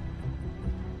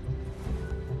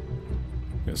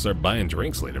 Gonna start buying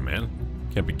drinks later, man.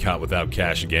 Can't be caught without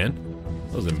cash again.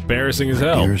 That was embarrassing as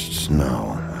hell. Dearest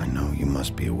Snow, I know you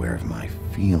must be aware of my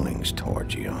feelings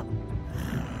towards you.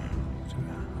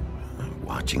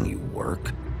 Watching you work,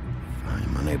 if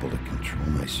I'm unable to control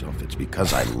myself, it's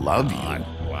because I love you.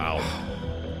 Wow.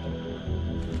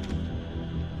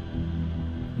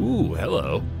 Ooh,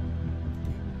 hello.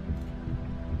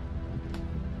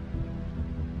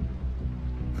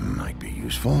 Might be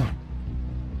useful.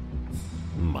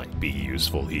 Might be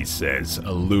useful, he says,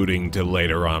 alluding to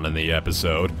later on in the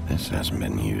episode. This hasn't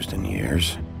been used in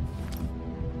years.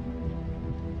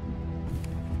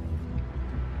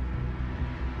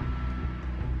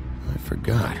 I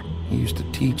forgot. He used to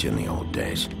teach in the old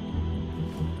days.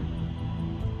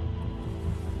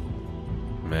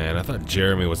 Man, I thought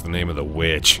Jeremy was the name of the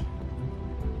witch.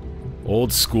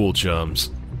 Old school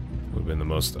chums. Would have been the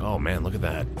most... Oh, man, look at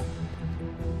that.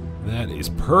 That is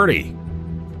pretty.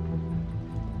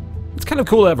 It's kind of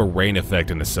cool to have a rain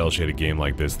effect in a cel-shaded game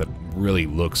like this that really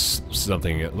looks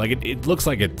something... Like, it looks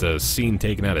like it's a scene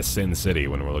taken out of Sin City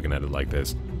when we're looking at it like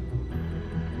this.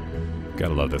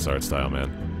 Gotta love this art style,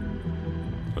 man.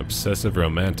 Obsessive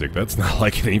romantic. That's not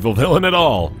like an evil villain at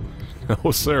all.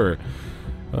 No, sir.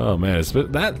 Oh, man. It's,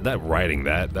 that writing,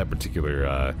 that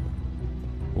particular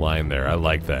line there, I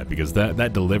like that. Because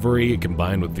that delivery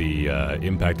combined with the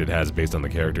impact it has based on the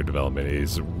character development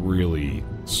is really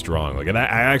strong. Like, I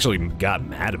actually got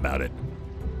mad about it.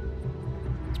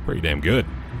 It's pretty damn good.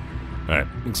 Alright,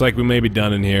 looks like we may be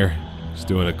done in here. Just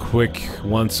doing a quick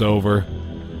once-over.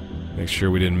 Make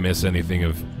sure we didn't miss anything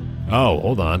of... Oh,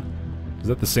 hold on. Is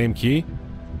that the same key?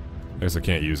 I guess I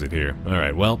can't use it here.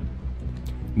 Alright, well...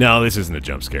 No, this isn't a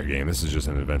jump scare game. This is just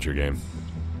an adventure game.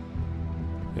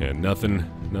 Yeah,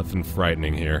 nothing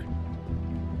frightening here.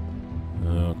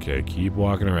 Okay, keep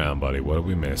walking around, buddy. What did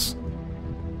we miss?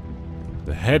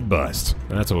 The head bust.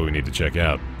 That's what we need to check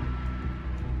out.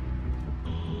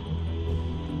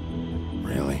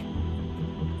 Really?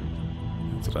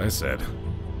 That's what I said.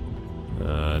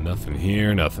 Nothing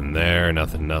here, nothing there,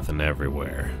 nothing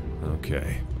everywhere.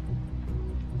 Okay.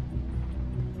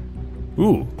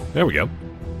 Ooh, there we go.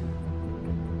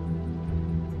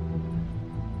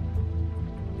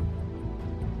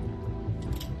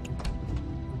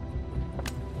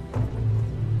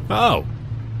 Oh.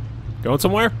 Going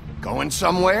somewhere? Going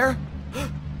somewhere?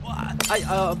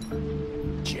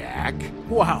 Jack?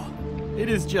 Wow. It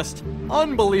is just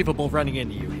unbelievable running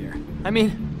into you here. I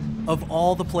mean, of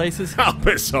all the places... How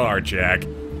bizarre, Jack.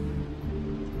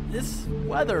 This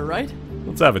weather, right?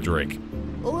 Let's have a drink.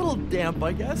 A little damp,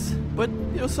 I guess. But,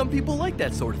 you know, some people like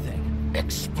that sort of thing.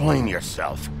 Explain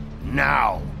yourself.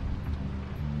 Now.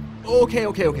 Okay.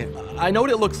 I know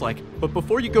what it looks like, but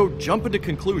before you go jumping to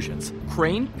conclusions,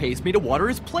 Crane pays me to water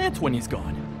his plants when he's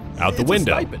gone. Out the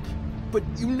window. A stipend. But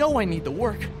you know I need the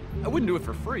work. I wouldn't do it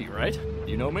for free, right?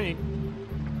 You know me.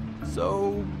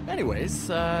 So, anyways,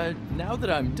 now that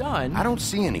I'm done... I don't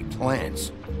see any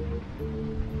plants.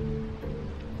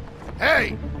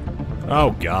 Hey!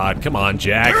 Oh, God. Come on,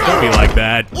 Jack. Don't be like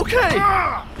that.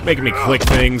 Okay! Making me click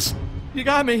things. You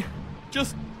got me.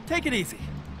 Just take it easy.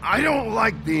 I don't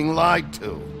like being lied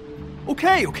to.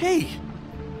 Okay.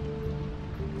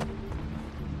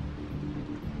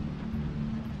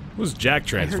 Who's Jack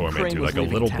transform into? Like a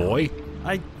little boy?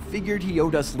 I figured he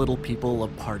owed us little people a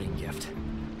parting gift.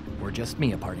 Or just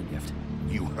me a parting gift.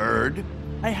 You heard?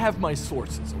 I have my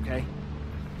sources, okay?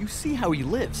 You see how he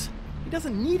lives. He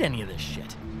doesn't need any of this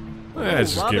shit.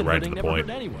 Let's just get right to the never point.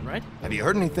 Hurt anyone, right? Have you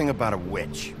heard anything about a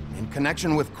witch? In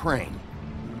connection with Crane?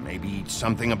 Maybe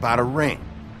something about a ring?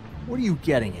 What are you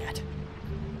getting at?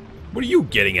 What are you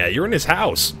getting at? You're in his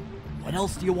house. What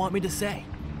else do you want me to say?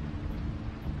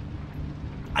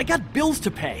 I got bills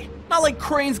to pay. Not like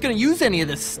Crane's gonna use any of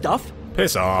this stuff.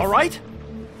 Piss off. Alright?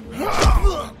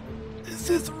 Is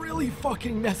this really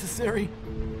fucking necessary?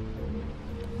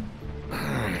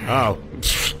 Oh.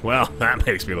 Well, that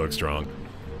makes me look strong.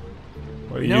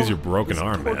 Why do you use your broken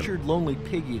arm, man? This tortured, lonely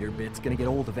pig-eater bit's gonna get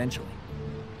old eventually.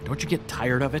 Don't you get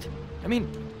tired of it? I mean,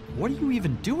 what are you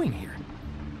even doing here?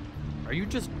 Are you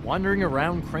just wandering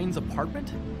around Crane's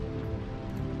apartment?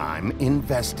 I'm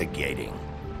investigating.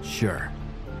 Sure.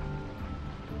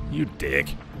 You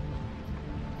dick.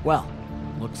 Well,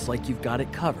 looks like you've got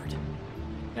it covered.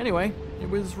 Anyway, it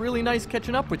was really nice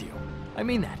catching up with you. I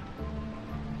mean that.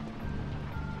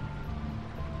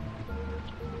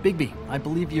 Bigby, I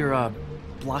believe you're,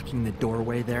 blocking the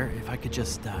doorway there. If I could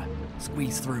just,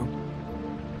 squeeze through.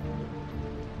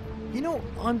 You know,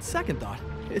 on second thought,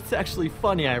 it's actually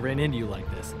funny I ran into you like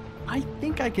this. I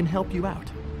think I can help you out.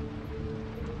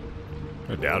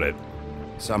 I doubt it.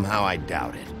 Somehow I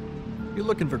doubt it. You're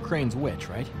looking for Crane's witch,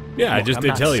 right? Yeah, Look, I just I'm did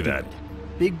not tell you stupid.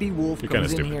 that. Bigby Wolf You're comes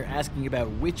kinda in stupid. here asking about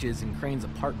witches in Crane's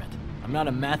apartment. I'm not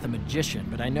a mathematician,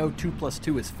 but I know 2 +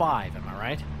 2 is 5, am I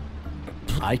right?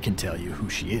 I can tell you who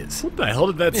she is. What the hell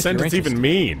did that If you're sentence even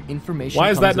mean? Information Why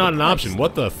is comes that at not a an price, option?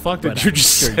 What the fuck did but you I'm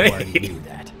just sure say? You already knew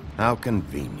that. How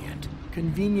convenient.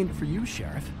 Convenient for you,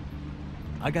 Sheriff.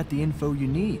 I got the info you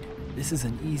need. This is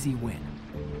an easy win.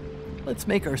 Let's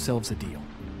make ourselves a deal.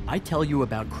 I tell you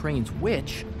about Crane's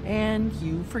witch, and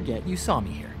you forget you saw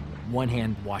me here. One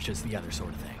hand washes the other sort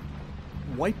of thing.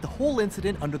 Wipe the whole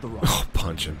incident under the rug. Oh,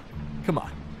 punch him. Come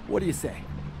on, what do you say?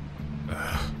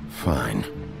 Fine.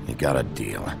 You got a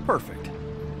deal. Perfect.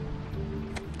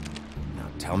 Now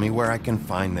tell me where I can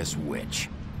find this witch.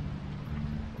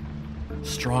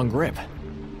 Strong grip.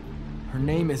 Her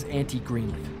name is Auntie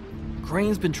Greenleaf.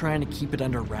 Crane's been trying to keep it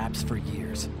under wraps for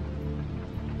years.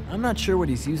 I'm not sure what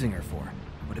he's using her for,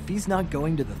 but if he's not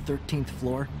going to the 13th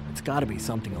floor, it's gotta be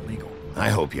something illegal. I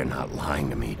hope you're not lying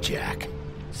to me, Jack.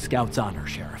 Scout's honor,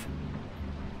 Sheriff.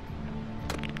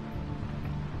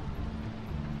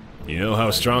 You know how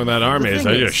strong that arm is.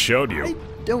 I just showed you. I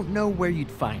don't know where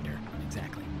you'd find her,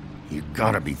 exactly. You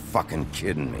gotta be fucking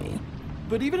kidding me.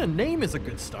 But even a name is a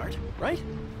good start, right?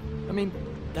 I mean,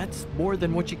 that's more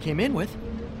than what you came in with.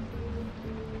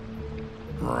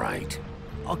 Right.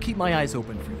 I'll keep my eyes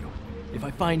open for you. If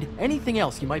I find anything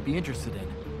else you might be interested in,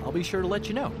 I'll be sure to let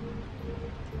you know.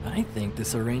 I think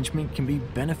this arrangement can be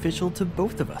beneficial to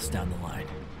both of us down the line.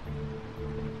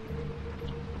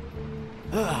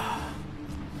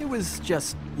 It was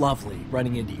just lovely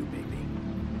running into you,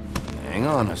 Bigby. Hang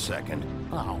on a second.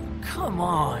 Oh, come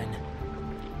on.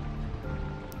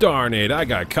 Darn it, I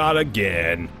got caught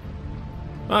again.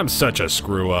 I'm such a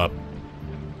screw-up.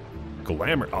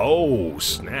 Glamour. Oh,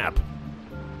 snap.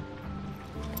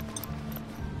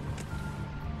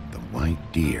 The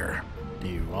white deer. Do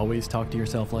you always talk to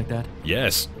yourself like that?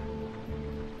 Yes.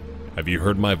 Have you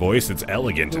heard my voice? It's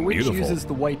elegant and The witch beautiful. uses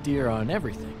the white deer on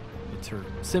everything. It's her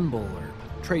symbol or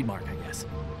trademark, I guess.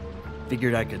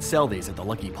 Figured I could sell these at the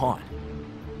Lucky Pawn.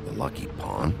 The Lucky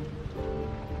Pawn?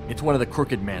 It's one of the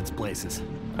crooked man's places.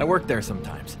 I work there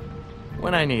sometimes.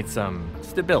 When I need some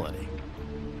stability.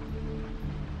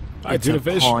 It's a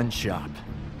pawn shop.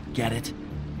 Get it?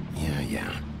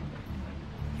 Yeah.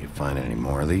 You find any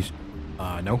more of these?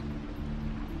 No.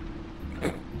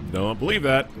 Don't believe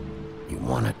that. You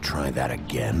want to try that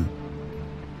again?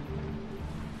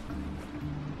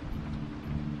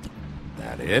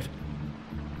 That it?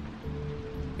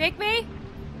 Bigby?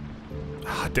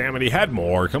 Ah, damn it, he had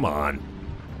more. Come on.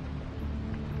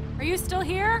 Are you still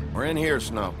here? We're in here,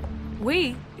 Snow.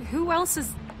 We? Who else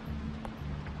is...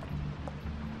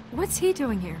 What's he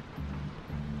doing here?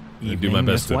 I do my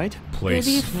best to White?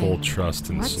 place full trust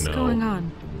in What's Snow. going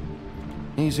on?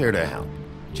 He's here to help.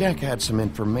 Jack had some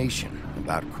information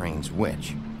about Crane's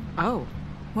witch. Oh.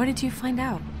 What did you find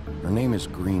out? Her name is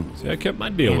Greenleaf. See, I kept my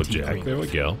deal with Jack. There we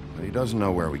go. But he doesn't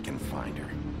know where we can find her.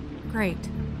 Great.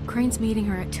 Crane's meeting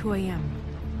her at 2 a.m.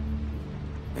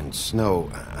 And Snow,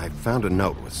 I found a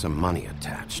note with some money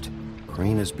attached.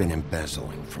 Crane has been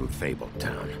embezzling from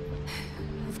Fabletown.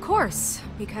 Of course,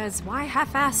 because why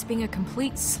half-ass being a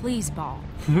complete sleazeball?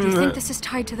 Do you think this is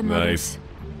tied to the murders?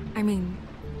 Nice. I mean,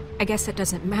 I guess it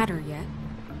doesn't matter yet.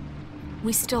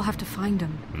 We still have to find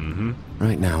him. Mm-hmm.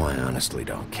 Right now, I honestly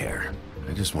don't care.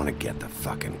 I just want to get the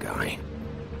fucking guy.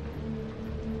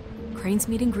 Crane's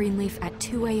meeting Greenleaf at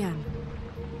 2 a.m.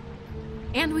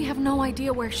 And we have no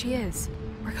idea where she is.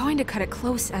 We're going to cut it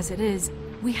close as it is.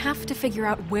 We have to figure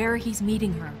out where he's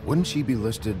meeting her. Wouldn't she be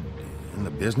listed in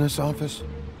the business office?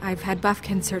 I've had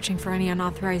Buffkin searching for any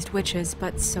unauthorized witches,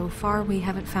 but so far we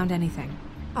haven't found anything.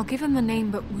 I'll give him the name,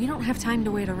 but we don't have time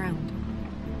to wait around.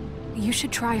 You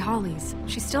should try Holly's.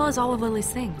 She still has all of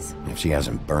Lily's things. If she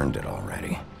hasn't burned it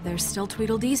already. There's still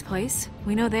Tweedledee's place.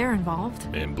 We know they're involved.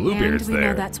 And Bluebeard's and we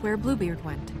there. know that's where Bluebeard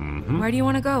went. Mm-hmm. Where do you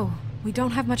want to go? We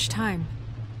don't have much time.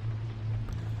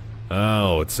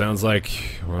 Oh, it sounds like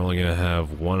we're only going to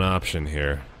have one option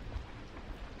here.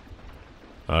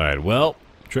 Alright, well,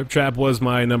 Trip Trap was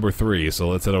my number 3, so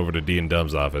let's head over to D and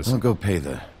Dumb's office. I'll go pay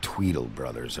the Tweedle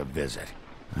brothers a visit.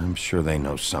 I'm sure they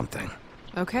know something.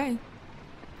 Okay.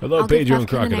 Hello, I'll give Pedro and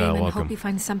Buffkin a name Crocodile, and welcome. hope he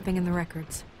finds something in the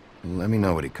records. Let me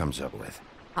know what he comes up with.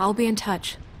 I'll be in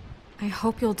touch. I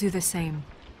hope you'll do the same.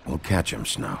 We'll catch him,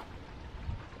 Snow.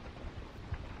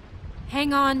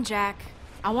 Hang on, Jack.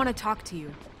 I want to talk to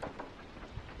you.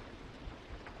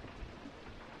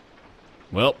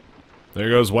 Well, there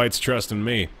goes White's trust in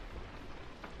me.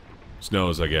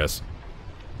 Snow's, I guess.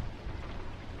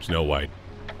 Snow White.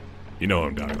 You know what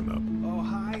I'm talking about. Oh,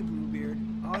 hi, Bluebeard.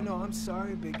 Oh, no, I'm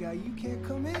sorry, big guy. You can't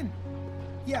come in.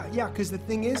 Yeah, because the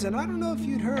thing is, and I don't know if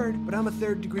you'd heard, but I'm a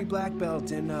 3rd-degree black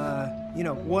belt and, you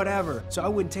know, whatever. So I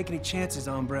wouldn't take any chances,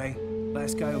 hombre.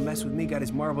 Last guy who messed with me got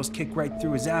his marbles kicked right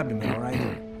through his abdomen, all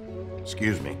right?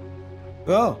 Excuse me.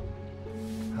 Oh.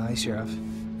 Hi, Sheriff.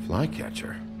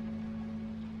 Flycatcher.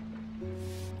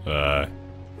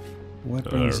 What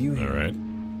brings you here? Alright.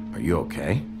 Are you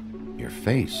okay? Your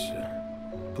face...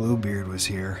 Bluebeard was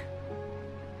here.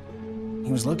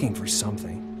 He was looking for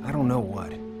something. I don't know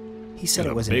what. He said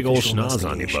it was a big an old official schnoz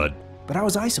on you, investigation. bud. But how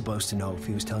was I supposed to know if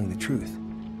he was telling the truth?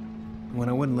 When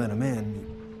I wouldn't let him in...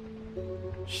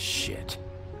 Shit.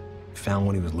 Found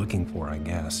what he was looking for, I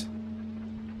guess.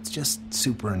 It's just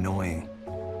super annoying.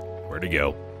 Where'd he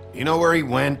go? You know where he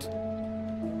went?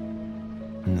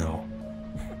 No.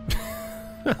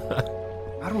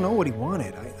 I don't know what he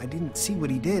wanted. I didn't see what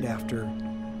he did after...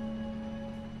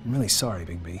 I'm really sorry,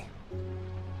 Big B.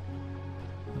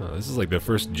 Oh, this is like the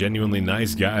first genuinely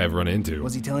nice guy I've run into.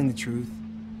 Was he telling the truth?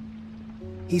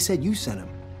 He said you sent him,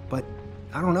 but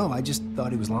I don't know, I just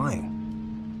thought he was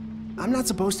lying. I'm not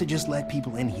supposed to just let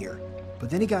people in here,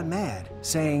 but then he got mad,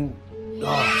 saying,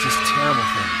 oh, just terrible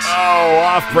things. Oh,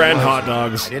 off-brand hot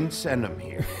dogs. I didn't send him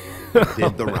here. I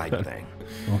did the right thing.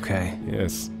 Okay.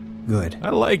 Yes. Good. I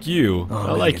like you. Oh,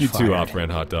 I like you get too, fired.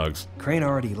 off-brand hot dogs. Crane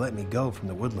already let me go from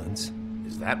the Woodlands.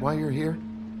 Is that why you're here?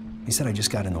 He said I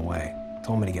just got in the way.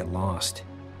 Told me to get lost.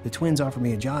 The twins offered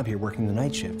me a job here working the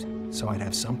night shift, so I'd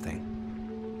have something.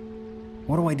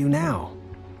 What do I do now?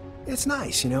 It's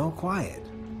nice, you know, quiet.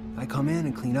 I come in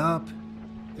and clean up.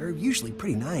 They're usually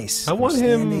pretty nice. I want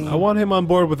him on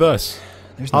board with us.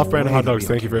 There's no Off-brand way hot they'll dogs, be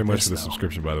thank okay you very with much this, for the though.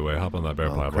 subscription, by the way. Hop on that Bear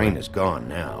Well, platform. Crane is gone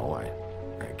now.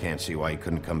 I can't see why he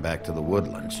couldn't come back to the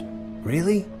Woodlands.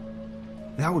 Really?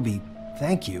 That would be...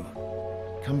 Thank you.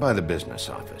 Come by the business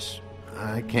office.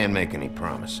 I can't make any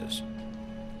promises.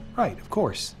 Right, of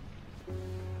course.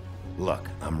 Look,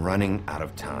 I'm running out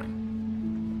of time.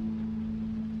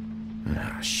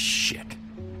 Ah, shit.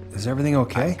 Is everything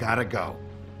okay? I gotta go.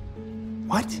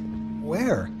 What?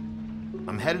 Where?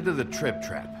 I'm headed to the Trip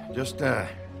Trap. Just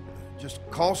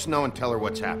call Snow and tell her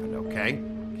what's happened, okay?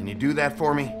 Can you do that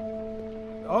for me?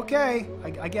 Okay,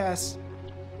 I guess.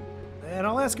 And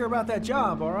I'll ask her about that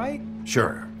job, all right?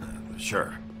 Sure,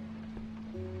 sure.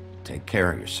 Take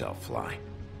care of yourself, Fly.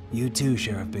 You too,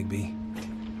 Sheriff Bigby.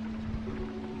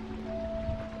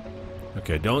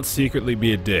 Okay, don't secretly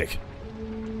be a dick.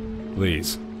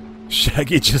 Please.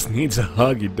 Shaggy just needs a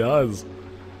hug, he does.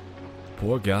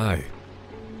 Poor guy.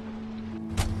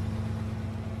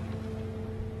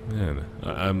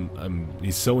 Man,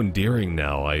 he's so endearing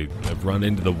now. I've run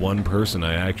into the one person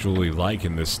I actually like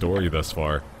in this story thus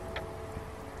far.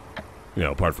 You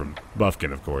know, apart from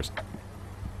Buffkin, of course.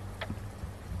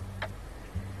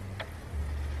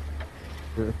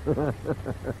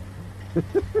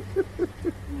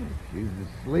 She's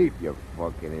asleep, you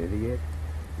fucking idiot.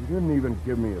 You didn't even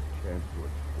give me a chance to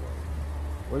explain.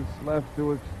 What's left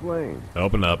to explain?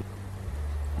 Open up.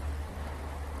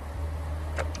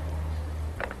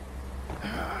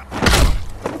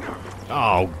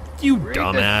 Oh, you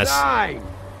dumbass.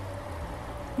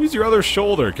 Use your other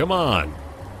shoulder, come on.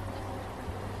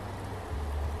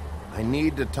 I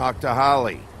need to talk to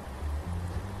Holly.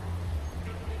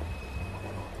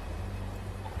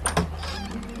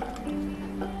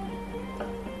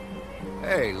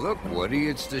 Hey, look, Woody,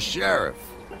 it's the sheriff.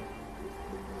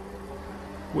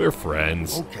 We're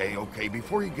friends. Okay,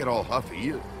 before you get all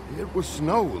huffy, it was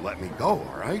Snow who let me go,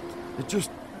 all right?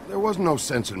 There was no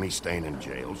sense in me staying in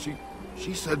jail.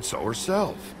 She said so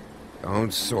herself.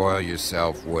 Don't soil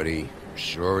yourself, Woody. I'm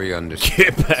sure he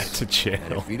understands. Get back to jail.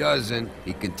 And if he doesn't,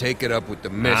 he can take it up with the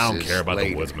missus I don't care about later.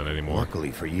 the woodsman anymore.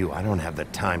 Luckily for you, I don't have the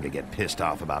time to get pissed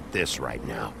off about this right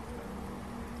now.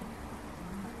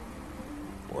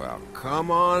 Well,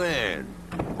 come on in,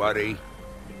 buddy.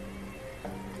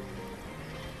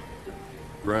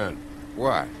 Brent.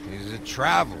 What? He's a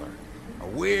traveler. A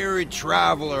weary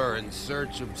traveler in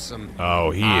search of some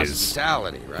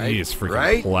hospitality, right? He is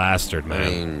freaking plastered, man. I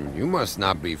mean, you must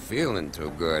not be feeling too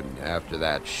good after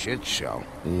that shit show.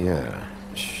 Yeah,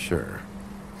 sure.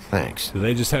 Thanks. Do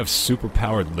they just have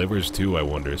super-powered livers, too, I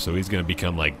wonder? So he's gonna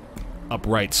become, like,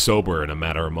 upright sober in a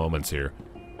matter of moments here.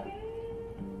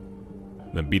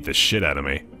 Then beat the shit out of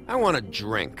me. I want a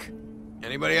drink.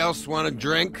 Anybody else want a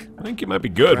drink? I think you might be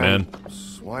good, man.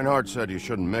 Swinehart said you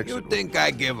shouldn't mix it. You think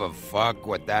I give a fuck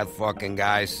what that fucking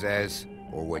guy says?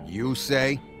 Or what you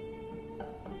say?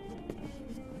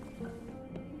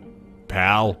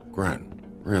 Pal? Grant,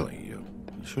 really, you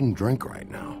shouldn't drink right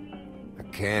now. I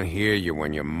can't hear you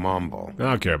when you mumble. I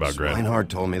don't care about Grant. Swinehart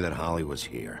told me that Holly was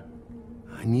here.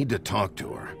 I need to talk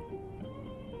to her.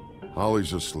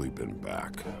 Holly's asleep in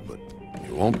back, but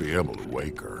you won't be able to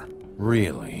wake her.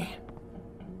 Really?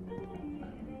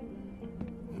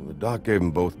 The doc gave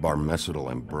them both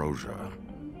Barmecidal ambrosia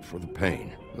for the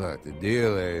pain. Look, the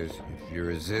deal is, if you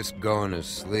resist going to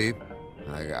sleep,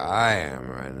 like I am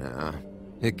right now,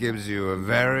 it gives you a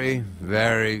very,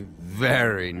 very,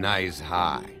 very nice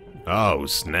high. Oh,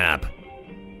 snap.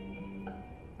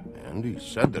 And he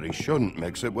said that he shouldn't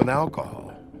mix it with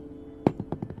alcohol.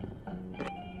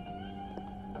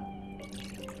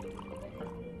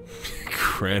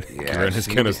 Grant is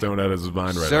kind of stoned out of his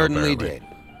mind right now. Certainly did.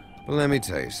 But let me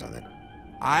tell you something.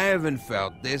 I haven't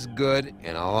felt this good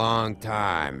in a long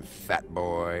time, fat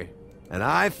boy. And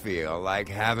I feel like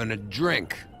having a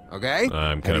drink, okay?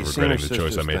 I'm kind of regretting the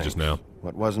choice I made just now.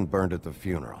 What wasn't burned at the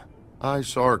funeral? I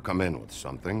saw her come in with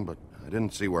something, but I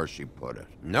didn't see where she put it.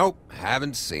 Nope,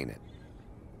 haven't seen it.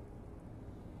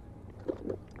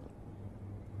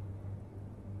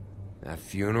 That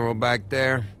funeral back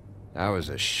there? That was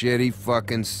a shitty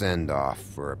fucking send-off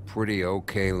for a pretty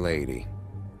okay lady.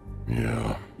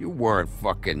 Yeah. You weren't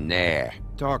fucking there.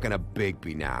 Talking to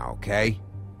Bigby now, okay?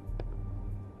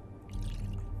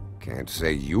 Can't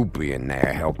say you being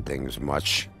there helped things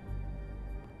much.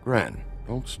 Grant,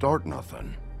 don't start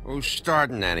nothing. Who's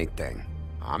starting anything?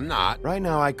 I'm not. Right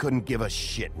now, I couldn't give a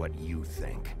shit what you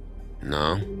think.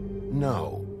 No?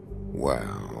 No.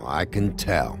 Well, I can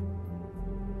tell.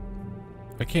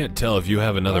 I can't tell if you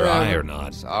have another eye or not.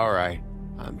 It's alright.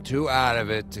 I'm too out of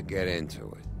it to get into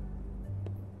it.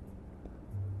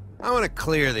 I want to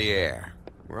clear the air.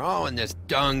 We're all in this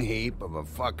dung heap of a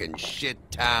fucking shit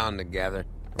town together,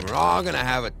 and we're all gonna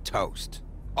have a toast.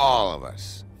 All of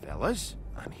us. Fellas,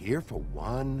 I'm here for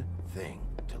one thing.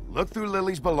 To look through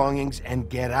Lily's belongings and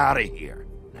get out of here.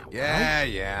 Now,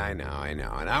 Yeah, I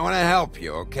know. And I want to help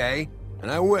you, okay?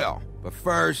 And I will. But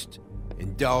first,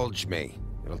 indulge me.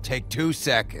 It'll take 2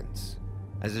 seconds.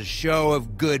 As a show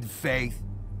of good faith.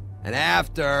 And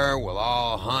after, we'll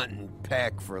all hunt and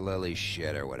peck for Lily's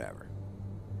shit or whatever.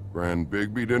 Grand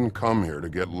Bigby didn't come here to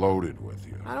get loaded with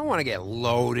you. I don't want to get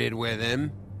loaded with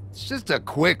him. It's just a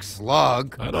quick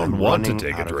slug. I don't want to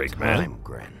take a drink, man.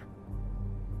 Gren.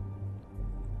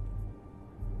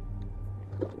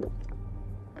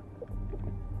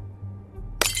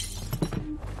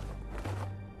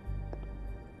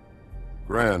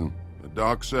 Gran, the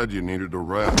doc said you needed a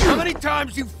rest. How many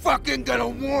times you fucking gonna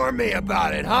warn me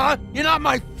about it, huh? You're not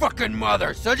my fucking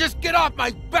mother, so just get off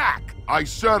my back! I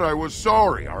said I was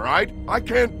sorry, alright? I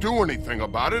can't do anything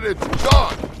about it, it's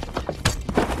done!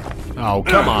 Oh,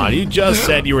 come on, you just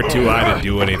said you were too high to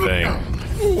do anything.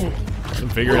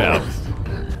 Figure it out.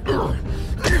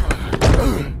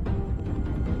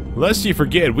 Lest you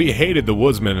forget, we hated the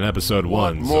Woodsman in episode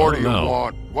 1. What more so do you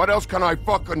want? What else can I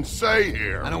fucking say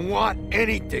here? I don't want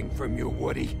anything from you,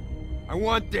 Woody. I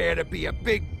want there to be a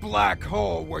big black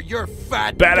hole where your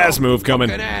fat badass move coming.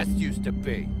 fucking ass used to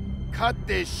be. Cut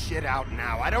this shit out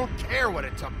now. I don't care what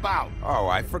it's about. Oh,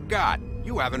 I forgot.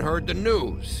 You haven't heard the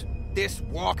news. This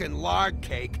walking lard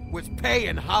cake was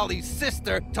paying Holly's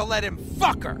sister to let him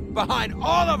fuck her behind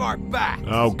all of our backs.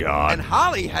 Oh, God. And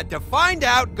Holly had to find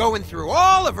out going through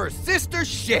all of her sister's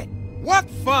shit. What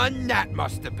fun that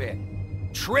must have been.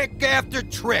 Trick after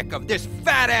trick of this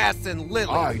fat ass and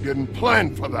Lily. I didn't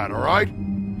plan for that, alright?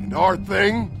 And our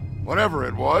thing, whatever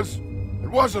it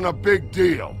wasn't a big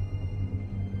deal.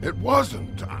 It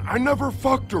wasn't. I never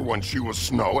fucked her when she was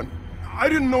snowing. I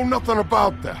didn't know nothing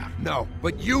about that. No,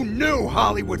 but you knew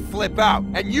Holly would flip out,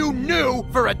 and you knew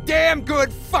for a damn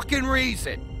good fucking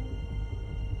reason.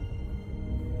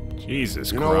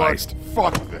 Jesus Christ. You know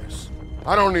what? Fuck this.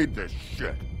 I don't need this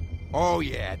shit. Oh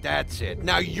yeah, that's it.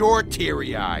 Now you're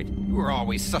teary-eyed. You were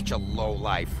always such a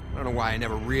lowlife. I don't know why I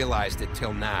never realized it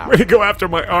till now. Way to go after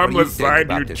my armless side,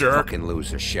 about you this jerk. Fucking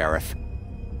loser, Sheriff.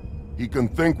 He can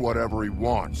think whatever he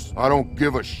wants. I don't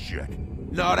give a shit.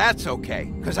 No, that's okay,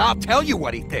 because I'll tell you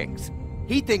what he thinks.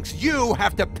 He thinks you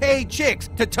have to pay chicks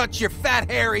to touch your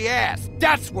fat, hairy ass.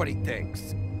 That's what he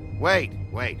thinks. Wait.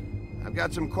 I've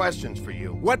got some questions for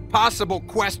you. What possible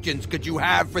questions could you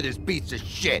have for this piece of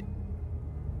shit?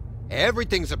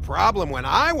 Everything's a problem when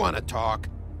I want to talk,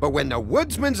 but when the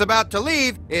woodsman's about to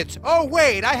leave, it's, oh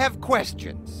wait, I have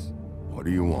questions. What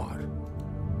do you want?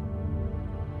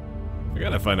 I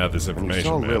gotta find out this information,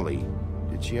 When you saw man. Lily,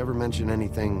 did she ever mention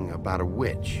anything about a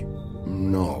witch?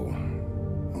 No.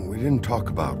 We didn't talk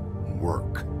about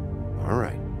work. All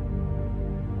right.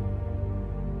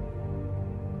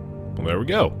 Well, there we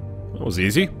go. That was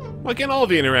easy. Why can't all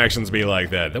the interactions be like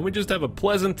that? Then we just have a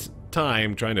pleasant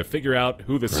time trying to figure out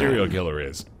who the serial killer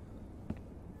is.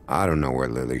 I don't know where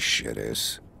Lily's shit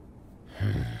is.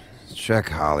 Check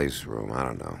Holly's room, I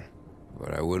don't know.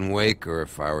 But I wouldn't wake her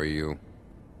if I were you.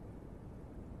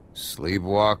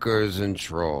 Sleepwalkers and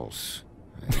trolls.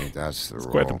 I think that's the It's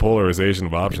role. quite the polarization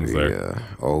of options Maybe, there.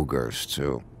 Ogres,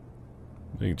 too.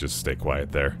 You can just stay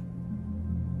quiet there.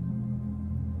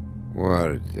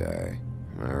 What a day.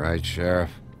 Am I right,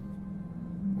 Sheriff?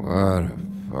 What a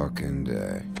fucking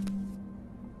day.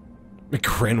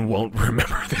 McCrin won't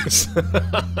remember this.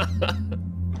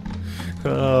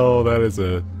 Oh, that is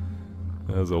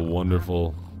a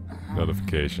wonderful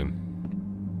notification.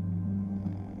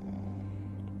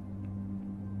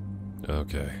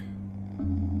 Okay.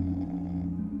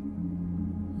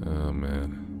 Oh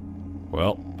man.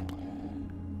 Well,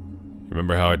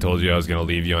 remember how I told you I was gonna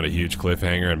leave you on a huge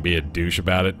cliffhanger and be a douche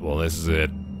about it? Well, this is it.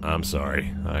 I'm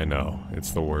sorry. I know.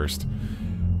 It's the worst.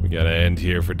 We gotta end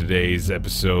here for today's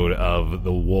episode of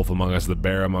The Wolf Among Us, The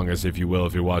Bear Among Us, if you will,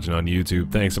 if you're watching on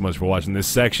YouTube. Thanks so much for watching this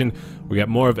section. We got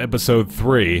more of episode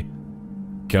 3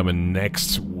 coming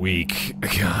next week.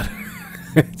 God,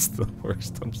 it's the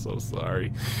worst. I'm so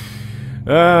sorry.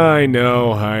 I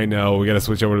know. We gotta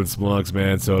switch over to the Splunks,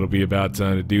 man, so it'll be about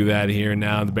time to do that here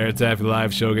now. The Baer Taffy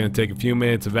Live Show gonna take a few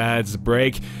minutes of ads to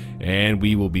break, and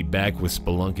we will be back with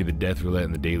Spelunky, the Death Roulette,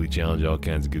 and the Daily Challenge, all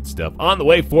kinds of good stuff on the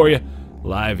way for you,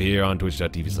 live here on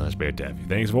twitch.tv/BearTaffy.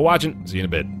 Thanks for watching. See you in a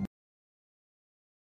bit.